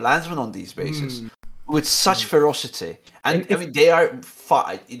Schneider or Landsman on these bases with such ferocity. And I mean, they are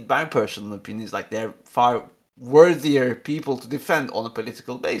far, in my personal opinions, like they're far worthier people to defend on a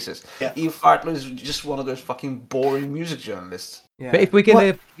political basis. Yeah. Eve Fartler is just one of those fucking boring music journalists. Yeah. But if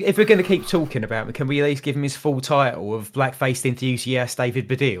we're gonna keep talking about him, can we at least give him his full title of black-faced enthusiast David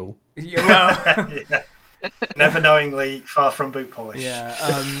Badil? Yeah, Never knowingly far from boot polish. yeah.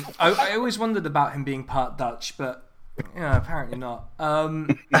 I always wondered about him being part Dutch, but apparently not.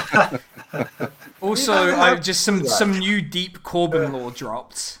 Also, just some new deep Corbyn law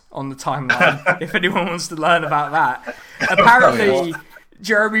dropped on the timeline. If anyone wants to learn about that, apparently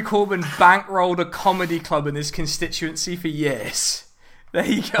Jeremy Corbyn bankrolled a comedy club in his constituency for years. There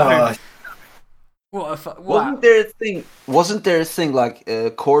you go. Wasn't there a thing like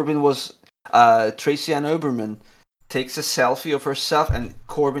Corbyn was Tracy Ann Oberman takes a selfie of herself and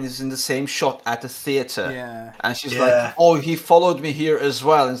Corbyn is in the same shot at the theatre. Yeah. And she's like, oh, he followed me here as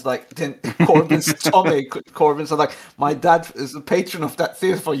well. And it's like, then Corbyn's Tommy, Corbyn's like, my dad is a patron of that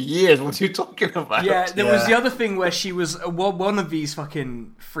theatre for years. What are you talking about? Yeah, there was the other thing where she was, one of these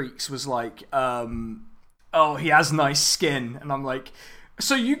fucking freaks was like, oh, he has nice skin. And I'm like,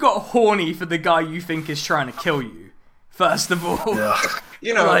 so you got horny for the guy you think is trying to kill you, first of all.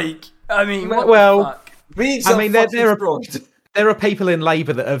 Yeah. Like, I mean, what Well, the fuck? There are people in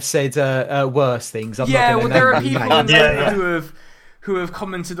Labour that have said worse things. I'm not gonna there are name people names. in Labour who have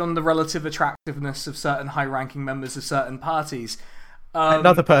commented on the relative attractiveness of certain high-ranking members of certain parties.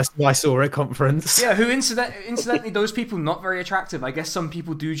 Another person I saw at conference. Yeah, who incidentally, those people not very attractive. I guess some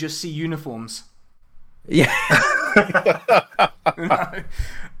people do just see uniforms. Yeah.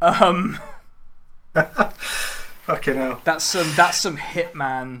 Fucking hell. That's some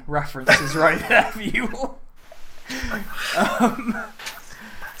Hitman references right there for you all.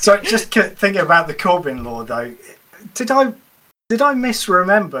 So just thinking about the Corbyn law though, did I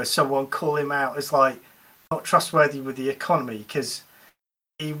misremember someone call him out as like not trustworthy with the economy because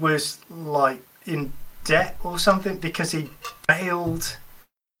he was like in debt or something because he bailed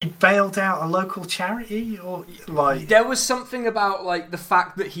out a local charity or like There was something about like the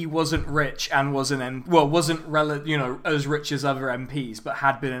fact that he wasn't rich and wasn't as rich as other MPs, but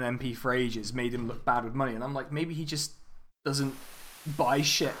had been an MP for ages, made him look bad with money. And I'm like, maybe he just doesn't buy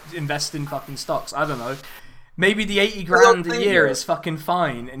shit, invest in fucking stocks. I don't know. Maybe the 80 grand a year is fucking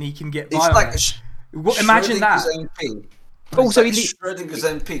fine, and he can get by. It's like imagine that. MP. Also, Like Schrödinger's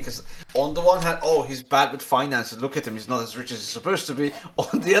MP, because on the one hand, oh, he's bad with finances. Look at him; he's not as rich as he's supposed to be.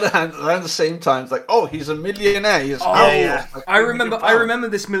 On the other hand, around the same time, it's like, oh, he's a millionaire. He's yeah. like I remember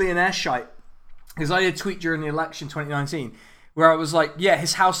this millionaire shite because I did a tweet during the election 2019 where I was like, yeah,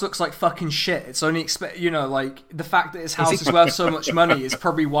 his house looks like fucking shit. It's only like the fact that his house is worth so much money is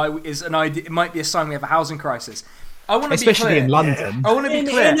probably why is an idea. It might be a sign we have a housing crisis. I want to be Especially clear. in London. I want to be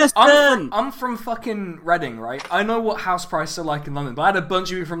clear. Innocent. I'm from fucking Reading, right? I know what house prices are like in London, but I had a bunch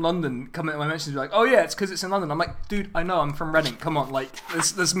of people from London come into my mentions and be like, oh yeah, it's because it's in London. I'm like, dude, I know, I'm from Reading. Come on, like,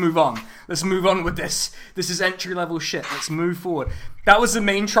 let's move on. Let's move on with this. This is entry level shit. Let's move forward. That was the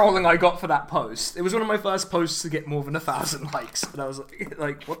main trolling I got for that post. It was one of my first posts to get more than 1,000 likes, but I was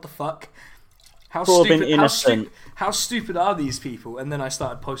like, what the fuck? How stupid are these people? And then I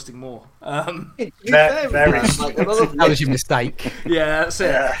started posting more. very That was your mistake. Yeah, that's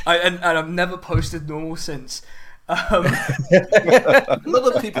it. Yeah. And I've never posted normal since. a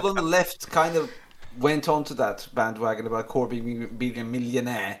lot of people on the left kind of went onto that bandwagon about Corbyn being a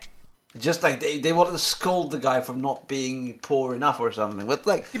millionaire. Just like they wanted to scold the guy for not being poor enough or something. But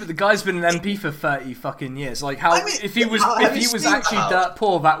like, Yeah, but the guy's been an MP for 30 fucking years. Like, how I mean, if he was seen actually the house? dirt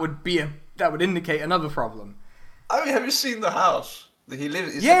poor, that would indicate another problem. I mean, have you seen the house that he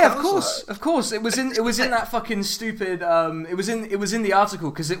lives? It's Yeah, the of council course, house. It was in that fucking stupid. It was in the article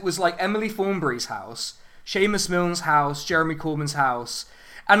because it was like Emily Thornberry's house, Seamus Milne's house, Jeremy Corbyn's house,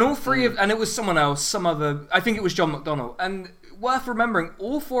 and all three of, and it was someone else, some other. I think it was John McDonnell. And worth remembering,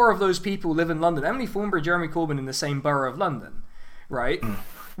 all four of those people live in London. Emily Thornberry, Jeremy Corbyn in the same borough of London, right?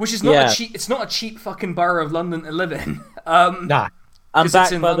 Which is not a cheap. It's not a cheap fucking borough of London to live in. Nah. I'm 'cause back,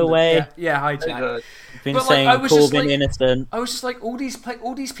 it's in by the London. way. Yeah, hi Jack. Been But, like, saying I was just Corbyn like- innocent. I was just like, all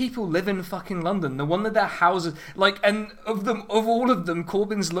these people live in fucking London. The one that their houses, like, and of all of them,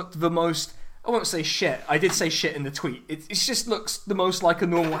 Corbyn's looked the most. I won't say shit. I did say shit in the tweet. It just looks the most like a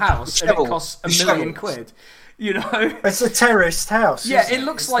normal house, and it costs £1 million. You know, It's a terraced house. yeah, isn't it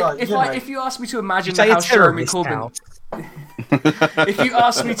looks It's like you know, if you ask me to imagine Say the a house Jeremy terrorist Corbyn, house. if you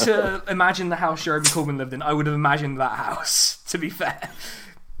asked me to imagine the house Jeremy Corbyn lived in, I would have imagined that house. To be fair,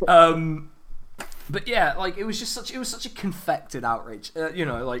 but yeah, like it was such a confected outrage. You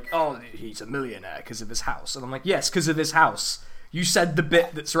know, like, oh, he's a millionaire because of his house, and I'm like, yes, because of his house. You said the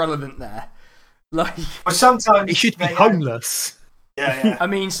bit that's relevant there. Like, But sometimes He should be they- homeless. Yeah. I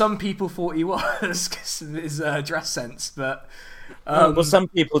mean, some people thought he was because of his dress sense, but well, some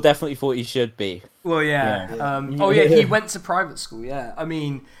people definitely thought he should be. well, yeah. Oh, yeah, he went to private school. Yeah, I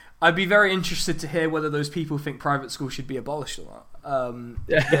mean, I'd be very interested to hear whether those people think private school should be abolished or not.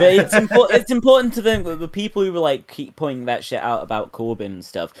 But it's important to think that the people who were like keep pointing that shit out about Corbyn and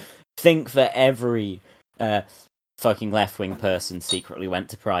stuff think that every fucking left-wing person secretly went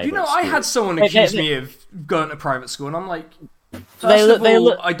to private You know, school. I had someone They- accuse they- me of going to private school, and I'm like, first They of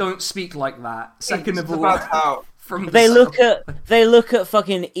look- all, I don't speak like that. Second of It's all, about how from the They start- look at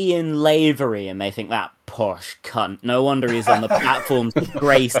fucking Ian Lavery and they think that posh cunt. No wonder he's on the platform to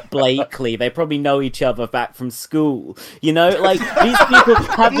Grace Blakely. They probably know each other back from school. You know, like these people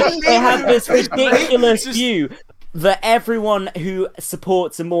have this ridiculous view that everyone who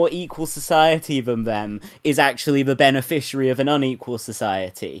supports a more equal society than them is actually the beneficiary of an unequal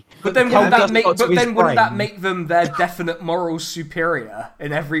society. But then Cole wouldn't that just make? got to But his then wouldn't that brain. make them their definite moral superior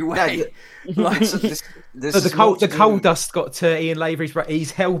in every way? Like, So this So the is coal, not the to coal do- dust got to Ian Lavery's.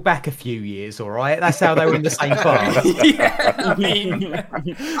 He's held back a few years, all right. That's how they were in the same class. yeah, I mean, I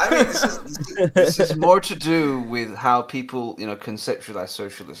mean, this is more to do with how people, conceptualize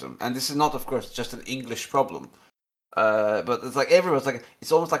socialism, and this is not, of course, just an English problem. But it's like everyone's like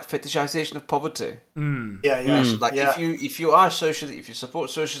it's almost like fetishization of poverty. Yeah. Like Yeah. if you are socialist, if you support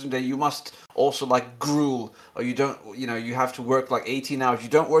socialism, then you must also like gruel, or you don't. You have to work like 18 hours. You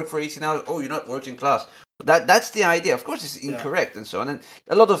don't work for 18 hours. Oh, you're not working class. That's the idea. Of course, it's incorrect and so on. And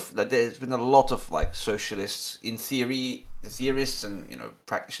there's been a lot of like socialists in theory, theorists and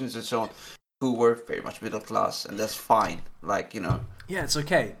practitioners and so on, who were very much middle class, and that's fine. Like yeah, it's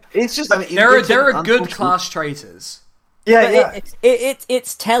okay. it's just There are good class traitors. Yeah.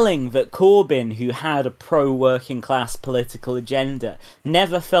 It's telling that Corbyn, who had a pro-working class political agenda,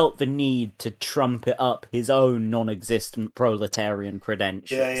 never felt the need to trumpet up his own non-existent proletarian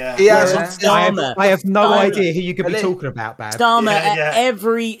credentials. Yeah. Yeah, Whereas I have no Starmer- idea who you could be Hello. talking about, Bab. Starmer Yeah. at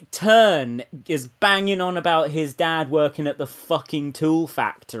every turn is banging on about his dad working at the fucking tool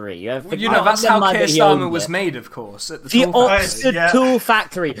factory. That's how Keir Starmer was made, of course. At the The tool factory. Oxford Yeah. Tool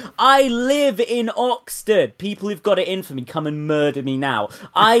Factory. I live in Oxford. People who've got it in for me, come and murder me now.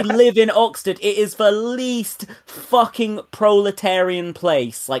 I live in Oxford. It is the least fucking proletarian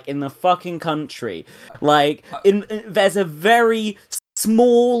place, like, in the fucking country. Like, there's a very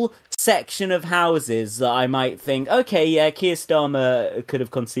small section of houses that I might think, okay, yeah, Keir Starmer could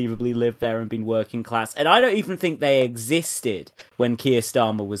have conceivably lived there and been working class, and I don't even think they existed when Keir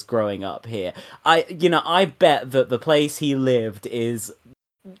Starmer was growing up here. I bet that the place he lived is,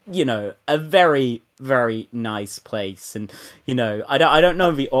 a very, very nice place, and I don't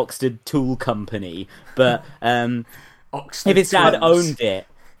know the Oxford Tool Company, but Oxford if his dad Tools. owned it.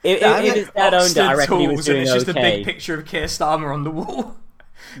 If his dad owned it, I Oxford reckon he was Tools, and doing it's just a okay. big picture of Keir Starmer on the wall.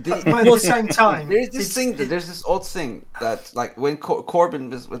 But at the same time, There's this odd thing that like when Corbyn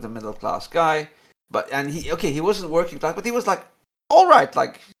was a middle class guy, he wasn't working class, but he was like all right,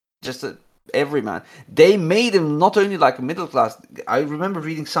 like just a everyman. They made him not only like a middle class. I remember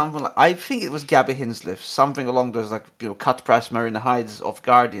reading something like, I think it was Gabby Hinsliff, something along those like cut price Marina Hydes of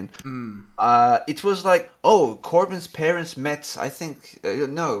Guardian. It was like, oh, Corbyn's parents met. I think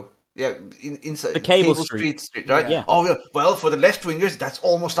no. Yeah, inside The Cable Street. right? Yeah. Oh, yeah. Well, for the left wingers, that's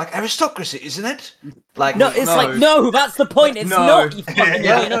almost like aristocracy, isn't it? Like, No, it's No. like, no, that's the point. It's No. not. You fucking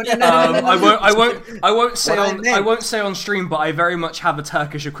Yeah, idiot. I won't say What I on meant- I won't say on stream, but I very much have a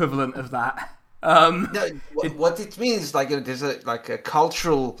Turkish equivalent of that. No, what it means, like, there's a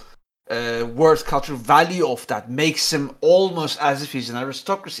cultural cultural value of that makes him almost as if he's an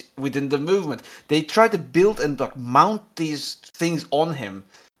aristocracy within the movement. They try to build and like mount these things on him,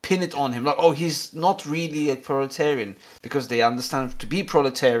 pin it on him, like, oh, he's not really a proletarian, because they understand to be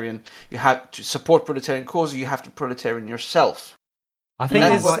proletarian, you have to support proletarian causes, you have to proletarian yourself. I think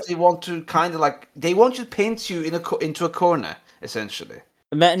And there's that's what they want to kind of like. They want to paint you into a corner, essentially.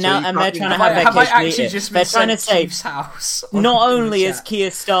 Now, you and they're can't- trying to Have I, have their have I cake and eat actually it. just They're been trying to sent say, Chief's house? not in the only is chat? Keir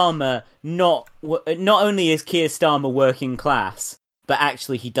Starmer not only is Keir Starmer working class, but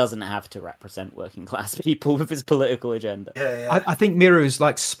actually he doesn't have to represent working class people with his political agenda. Yeah. I think Miru's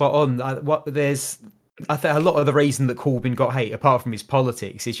like spot on. I think a lot of the reason that Corbyn got hate, apart from his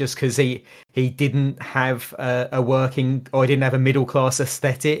politics, is just because he didn't have a working, or he didn't have a middle class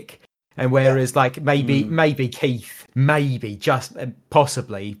aesthetic. And whereas, like, maybe Keith, just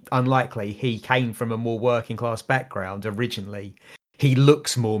possibly, unlikely, he came from a more working class background originally. He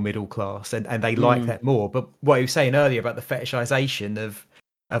looks more middle class, and they like that more. But what you were saying earlier about the fetishization of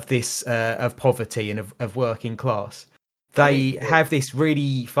this of poverty and of working class, they have this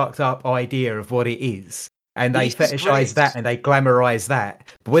really fucked up idea of what it is, and they fetishize that and they glamorize that.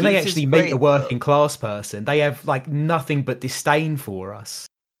 But when they actually meet a working class person, they have like nothing but disdain for us.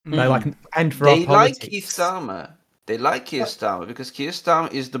 They like, and for our politics. Like Keir Starmer. They like Keir Starmer because Keir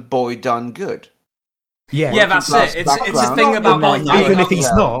Starmer is the boy done good. Yeah, that's it. It's a thing about like even if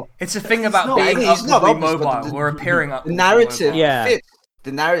he's not. It's a thing about being upwardly mobile or appearing up. The narrative fits.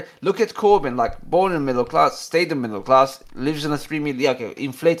 The narrative. Look at Corbyn, like born in the middle class, stayed in the middle class, lives in a 3 million,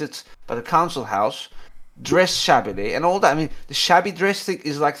 inflated by the council house, dressed shabbily, and all that. I mean, the shabby dress thing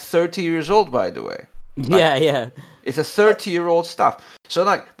is like 30 years old, by the way. Yeah. It's a 30-year-old stuff. So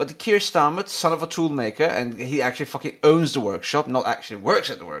but the Keir Starmer, son of a toolmaker, and he actually fucking owns the workshop, not actually works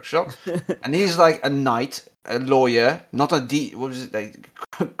at the workshop. And he's like a knight, a lawyer, not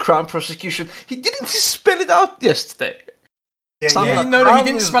Crown prosecution. He didn't spell it out yesterday. No, he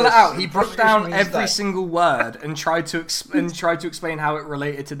didn't spell it out. He broke down every single word and tried to explain how it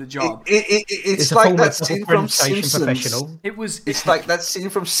related to the job. It's like that scene from Simpsons. It's like that scene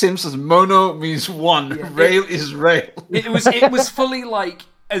from Simpsons. Mono means one. Rail is rail. It was fully like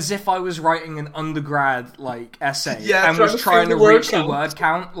as if I was writing an undergrad like essay and was trying to reach the word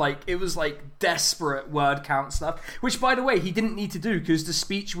count. Like it was like desperate word count stuff. Which, by the way, he didn't need to do because the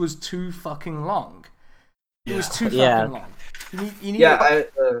speech was too fucking long. It was too fucking long.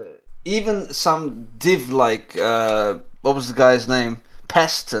 Even some div like what was the guy's name?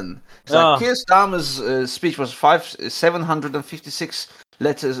 Peston. Like Keir Starmer's speech was 756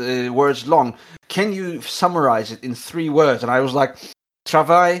 words long. Can you summarize it in 3 words? And I was like,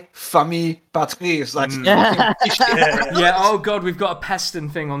 travail, famille, patrie. It's like, oh god, we've got a Peston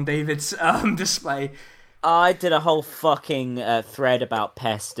thing on David's display. I did a whole fucking thread about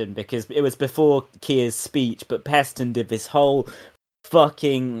Peston because it was before Keir's speech, but Peston did this whole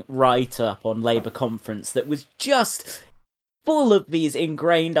fucking write-up on Labour conference that was just full of these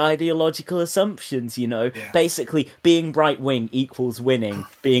ingrained ideological assumptions, you know? Yeah. Basically, being right-wing equals winning,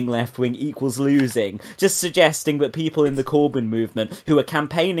 being left-wing equals losing, just suggesting that people in the Corbyn movement who are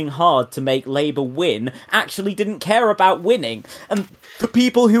campaigning hard to make Labour win actually didn't care about winning, and the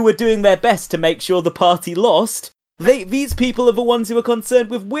people who were doing their best to make sure the party lost, these people are the ones who are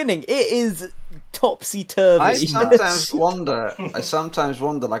concerned with winning. It is topsy-turvy. I sometimes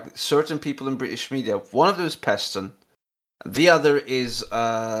wonder, like, certain people in British media, one of them is Peston, the other is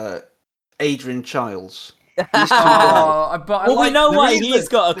Adrian Chiles. We know why he's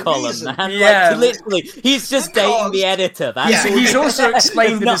got a column, man. Yeah. Like, literally, he's just dating the editor. That's he's also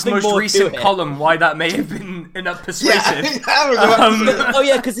explained in his most recent column why that may have been persuasive.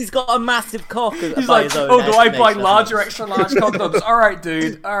 Because he's got a massive cock. He's like, do I buy larger, extra large condoms? All right,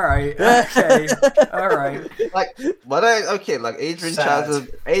 dude. All right. Okay. All right. Adrian Chiles.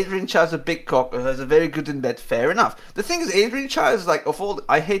 Adrian Chiles, a big cock, has a very good in bed. Fair enough. The thing is, Adrian Chiles, like,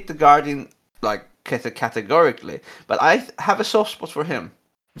 I hate the Guardian, like, categorically, but I have a soft spot for him.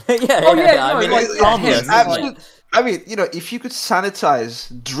 I mean, you know, if you could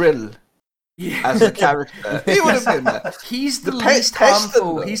sanitize Drill as a character, he would have been there. He's the least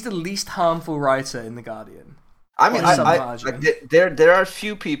harmful. He's the least harmful writer in the Guardian. I mean, there are a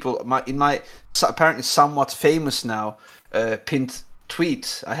few people in my apparently somewhat famous now pinned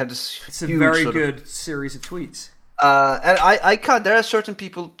tweet. I have this. It's a very good series of tweets. And I can't. There are certain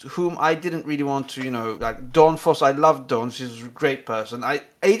people whom I didn't really want to, you know, like Dawn Foss. I love Dawn; she's a great person.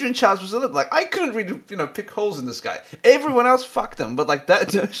 Adrian Chiles was a little like I couldn't really, you know, pick holes in this guy. Everyone else fucked him, but like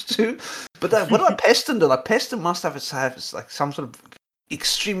those two. But what about Peston though? Like Peston must have like some sort of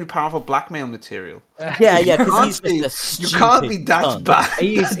extremely powerful blackmail material. Because you can't be that bad.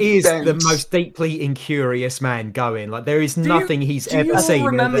 He is the most deeply incurious man going. Like there is nothing he's ever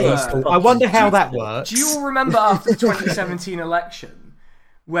seen. I wonder how that works. Do you all remember after the 2017 election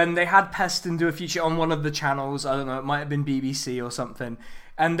when they had Peston do a feature on one of the channels? I don't know, it might have been BBC or something.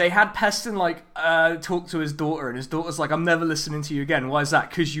 And they had Peston talk to his daughter, and his daughter's like, "I'm never listening to you again." Why is that?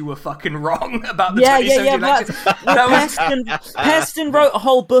 Because you were fucking wrong about the 2017 election. Peston wrote a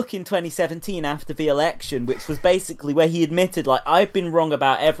whole book in 2017 after the election, which was basically where he admitted, like, I've been wrong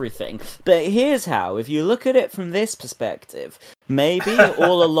about everything. But here's how: if you look at it from this perspective, maybe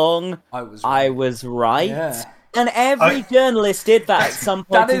all along I was right. And every journalist did that at some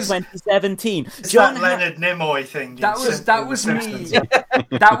point in 2017. It's that Leonard Nimoy thing. That was me.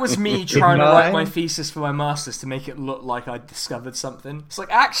 That was me trying to write my thesis for my masters to make it look like I discovered something. It's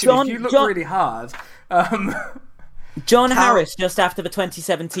like, actually, if you look really hard. John Harris, just after the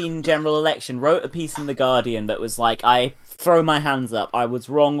 2017 general election, wrote a piece in The Guardian that was like, I throw my hands up, I was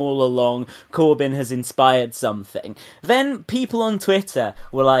wrong all along, Corbyn has inspired something. Then people on Twitter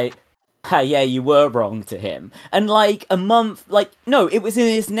were like, yeah, you were wrong to him. And like a month, no, it was in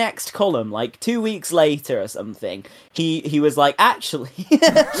his next column, like 2 weeks later or something, he was like, actually,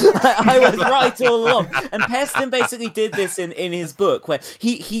 I was right all along. And Peston basically did this in his book, where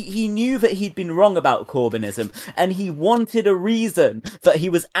he knew that he'd been wrong about Corbynism, and he wanted a reason that he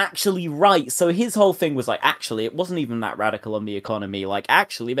was actually right. So his whole thing was like, actually, it wasn't even that radical on the economy. Like,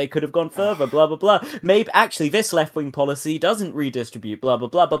 actually, they could have gone further, blah, blah, blah. Maybe, actually, this left-wing policy doesn't redistribute, blah, blah,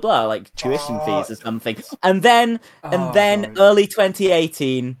 blah, blah, blah, like tuition fees or something. And then early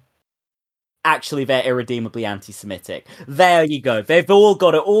 2018, actually they're irredeemably anti-Semitic. There you go. They've all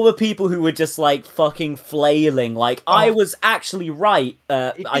got it. All the people who were just like fucking flailing, like, I was actually right.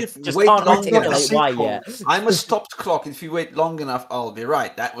 I just can't articulate why yet. I'm a stopped clock. If you wait long enough, I'll be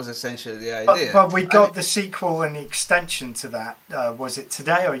right. That was essentially the idea. But we got the sequel and the extension to that. Was it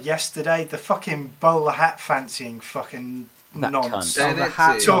today or yesterday? The fucking bowler hat fancying fucking nonsense.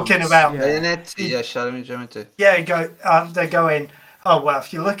 Talking about they're going, oh well,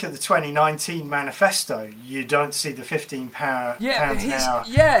 if you look at the 2019 manifesto, you don't see the £15 pounds an hour.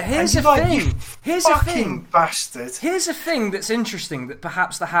 Here's a thing. Here's a thing, bastard. Here's a thing that's interesting that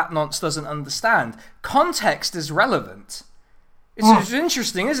perhaps the hat nonce doesn't understand. Context is relevant. It's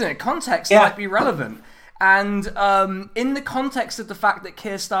interesting, isn't it? Context might be relevant. And in the context of the fact that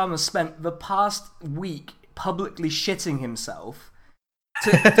Keir Starmer spent the past week publicly shitting himself,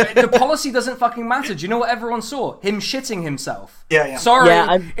 the policy doesn't fucking matter. Do you know what everyone saw? Him shitting himself. Yeah. Sorry,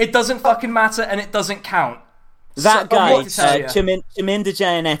 it doesn't fucking matter and it doesn't count. That guy, Chaminda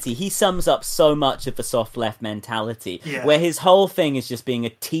Gianetti, he sums up so much of the soft left mentality, where his whole thing is just being a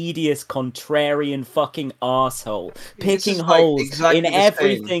tedious, contrarian fucking arsehole, picking holes in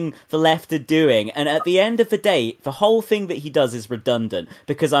everything the left are doing. And at the end of the day, the whole thing that he does is redundant,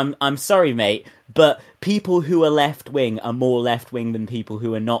 because I'm sorry, mate, but people who are left-wing are more left-wing than people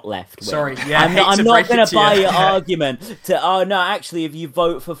who are not left-wing. Sorry, I'm not going to buy your argument to, no, actually, if you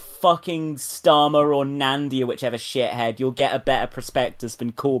vote for fucking Starmer or Nandy or whichever shithead, you'll get a better prospectus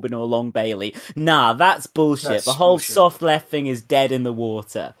than Corbyn or Long Bailey. Nah, that's bullshit. The whole soft left thing is dead in the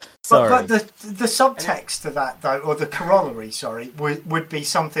water. Sorry. But the subtext to that, though, or the corollary, would be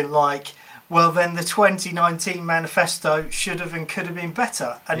something like, well, then the 2019 manifesto should have and could have been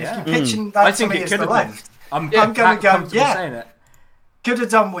better. And if you're pitching that to me as the left, I'm going to go, could have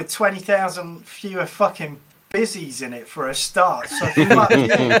done with 20,000 fewer fucking busies in it for a start. So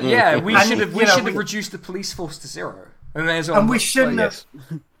we should have reduced the police force to zero. And we shouldn't have.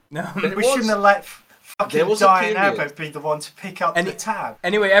 We shouldn't have let fucking Diane Abbott be the one to pick up the tab.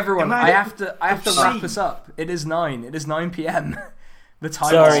 Anyway, everyone, I have to wrap us up. It is 9 p.m. The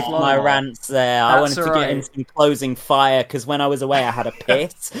time Sorry for my rants there. I wanted to get in some closing fire, because when I was away I had a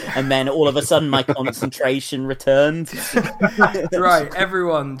piss, and then all of a sudden my concentration returned. Right,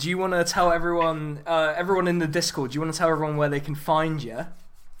 everyone, do you want to tell everyone in the Discord, do you want to tell everyone where they can find you?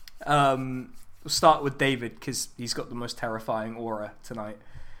 We'll start with David, because he's got the most terrifying aura tonight.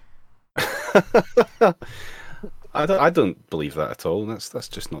 I don't believe that at all. That's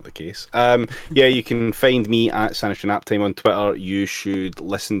just not the case. You can find me at Sanitary Nap Time on Twitter. You should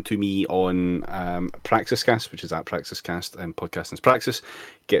listen to me on Praxiscast, which is at Praxiscast and Podcasting's Praxis.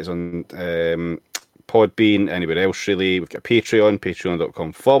 Get us on Podbean, anywhere else really. We've got Patreon,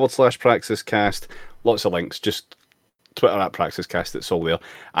 patreon.com/Praxiscast. Lots of links. Just Twitter at Praxiscast, it's all there.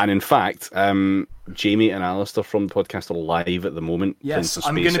 And in fact, Jamie and Alistair from the podcast are live at the moment. Yes,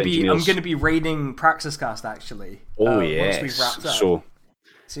 I'm going to be raiding Praxiscast actually. Oh once we've wrapped up. So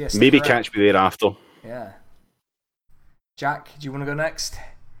yes, maybe catch me there after. Yeah. Jack, do you want to go next?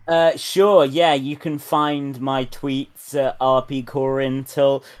 Sure, yeah, you can find my tweets at RP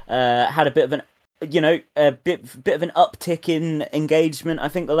Corintil. Had a bit of an a bit of an uptick in engagement, I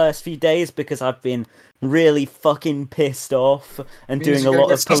think, the last few days, because I've been really fucking pissed off and doing a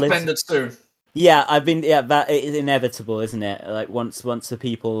lot of suspended soon. Yeah, I've been. Yeah, that is inevitable, isn't it? Like once the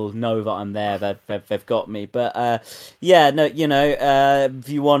people know that I'm there, they've got me. But if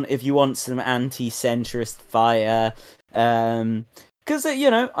you want some anti-centrist fire, Because,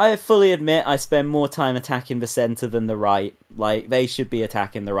 I fully admit I spend more time attacking the centre than the right. Like, they should be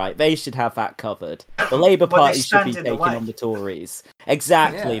attacking the right. They should have that covered. The Labour Well, they Party should be stand in the taking way. on the Tories.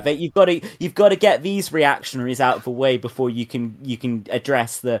 Exactly. Yeah. You've got to get these reactionaries out of the way before you can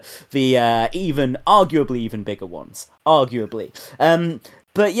address the even arguably even bigger ones. Arguably.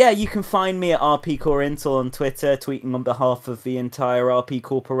 But yeah, you can find me at RP Corintel on Twitter, tweeting on behalf of the entire RP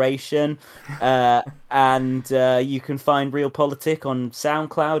Corporation. And you can find Real Politic on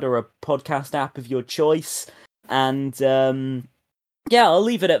SoundCloud or a podcast app of your choice. And yeah, I'll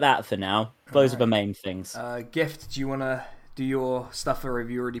leave it at that for now. Those are the main things. Gift, do you want to do your stuff, or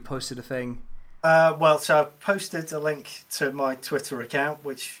have you already posted a thing? Well, so I've posted a link to my Twitter account,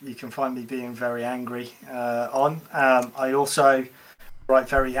 which you can find me being very angry on. I also write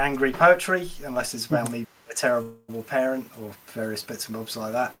very angry poetry, unless it's about me being a terrible parent or various bits and bobs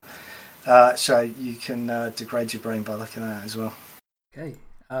like that. So you can degrade your brain by looking at that as well. Okay.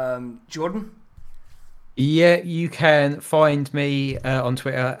 Jordan? Yeah, you can find me on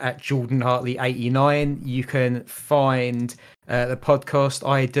Twitter at JordanHartley89. You can find the podcast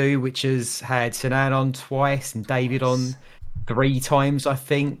I do, which has had Sinan on twice and David on 3 times, I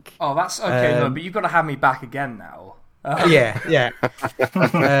think. Oh, that's okay. No, but you've got to have me back again now. Yeah.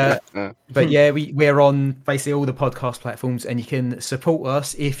 But yeah, we're on basically all the podcast platforms, and you can support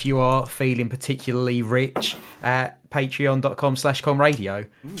us if you are feeling particularly rich at patreon.com/comradio,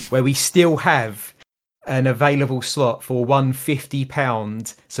 where we still have an available slot for one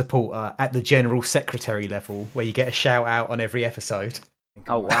 £50 supporter at the general secretary level, where you get a shout out on every episode.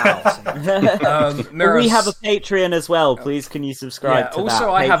 Oh, wow. Miros, We have a Patreon as well. Please, can you subscribe to also, that?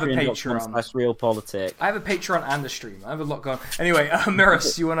 I have a Patreon. Patreon.com/realpolitik. I have a Patreon and a stream. I have a lot going on. Anyway,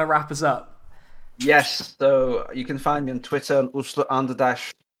 Miros, you want to wrap us up? Yes, so you can find me on Twitter on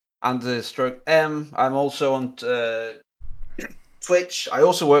Usla__M. I'm also on Twitch. I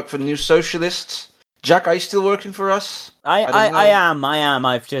also work for New Socialists. Jack, are you still working for us? I am.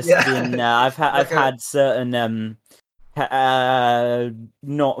 I've just been. I've had certain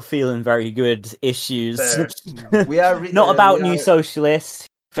not feeling very good issues. We are Not about New Socialists.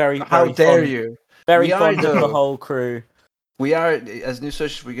 Very. How very dare fond, you? Very We are, fond of the though. whole crew. We are, as New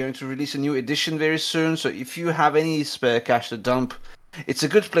Socialists, we're going to release a new edition very soon. So if you have any spare cash to dump, it's a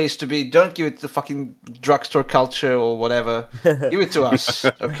good place to be. Don't give it to fucking drugstore culture or whatever. Give it to us,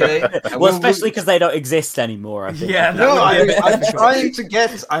 okay? And Well, especially because they don't exist anymore. I think. Yeah, No, that would be a I'm bit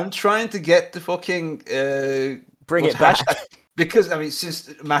I'm trying to get the fucking Bring what's it back. hashtag- because I mean, since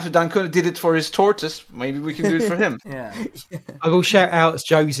Matthew Duncan did it for his tortoise, maybe we can do it for him. Yeah. I will shout out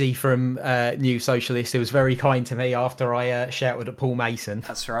Josie from New Socialist, who was very kind to me after I shouted at Paul Mason.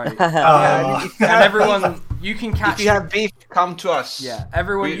 That's right. Yeah, if you And have everyone, you can catch. If you have beef, come to us. Yeah,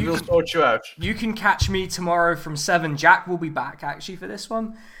 everyone, We'll sort you out. You can catch me tomorrow from 7. Jack will be back actually for this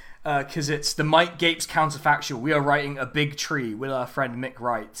one because it's the Mike Gapes counterfactual. We are writing a big tree with our friend Mick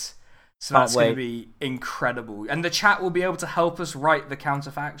Wright. So that's going to be incredible. And the chat will be able to help us write the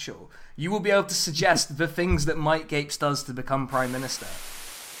counterfactual. You will be able to suggest the things that Mike Gapes does to become Prime Minister.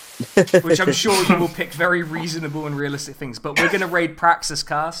 Which I'm sure you will pick very reasonable and realistic things. But we're going to raid Praxis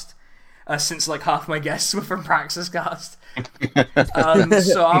Cast, since like half my guests were from Praxis Cast.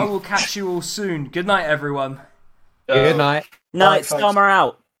 So I will catch you all soon. Good night, everyone. Good night. Night, folks. Stormer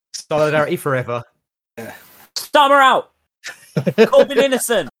out. Solidarity forever. Stormer out. Corbyn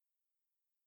innocent.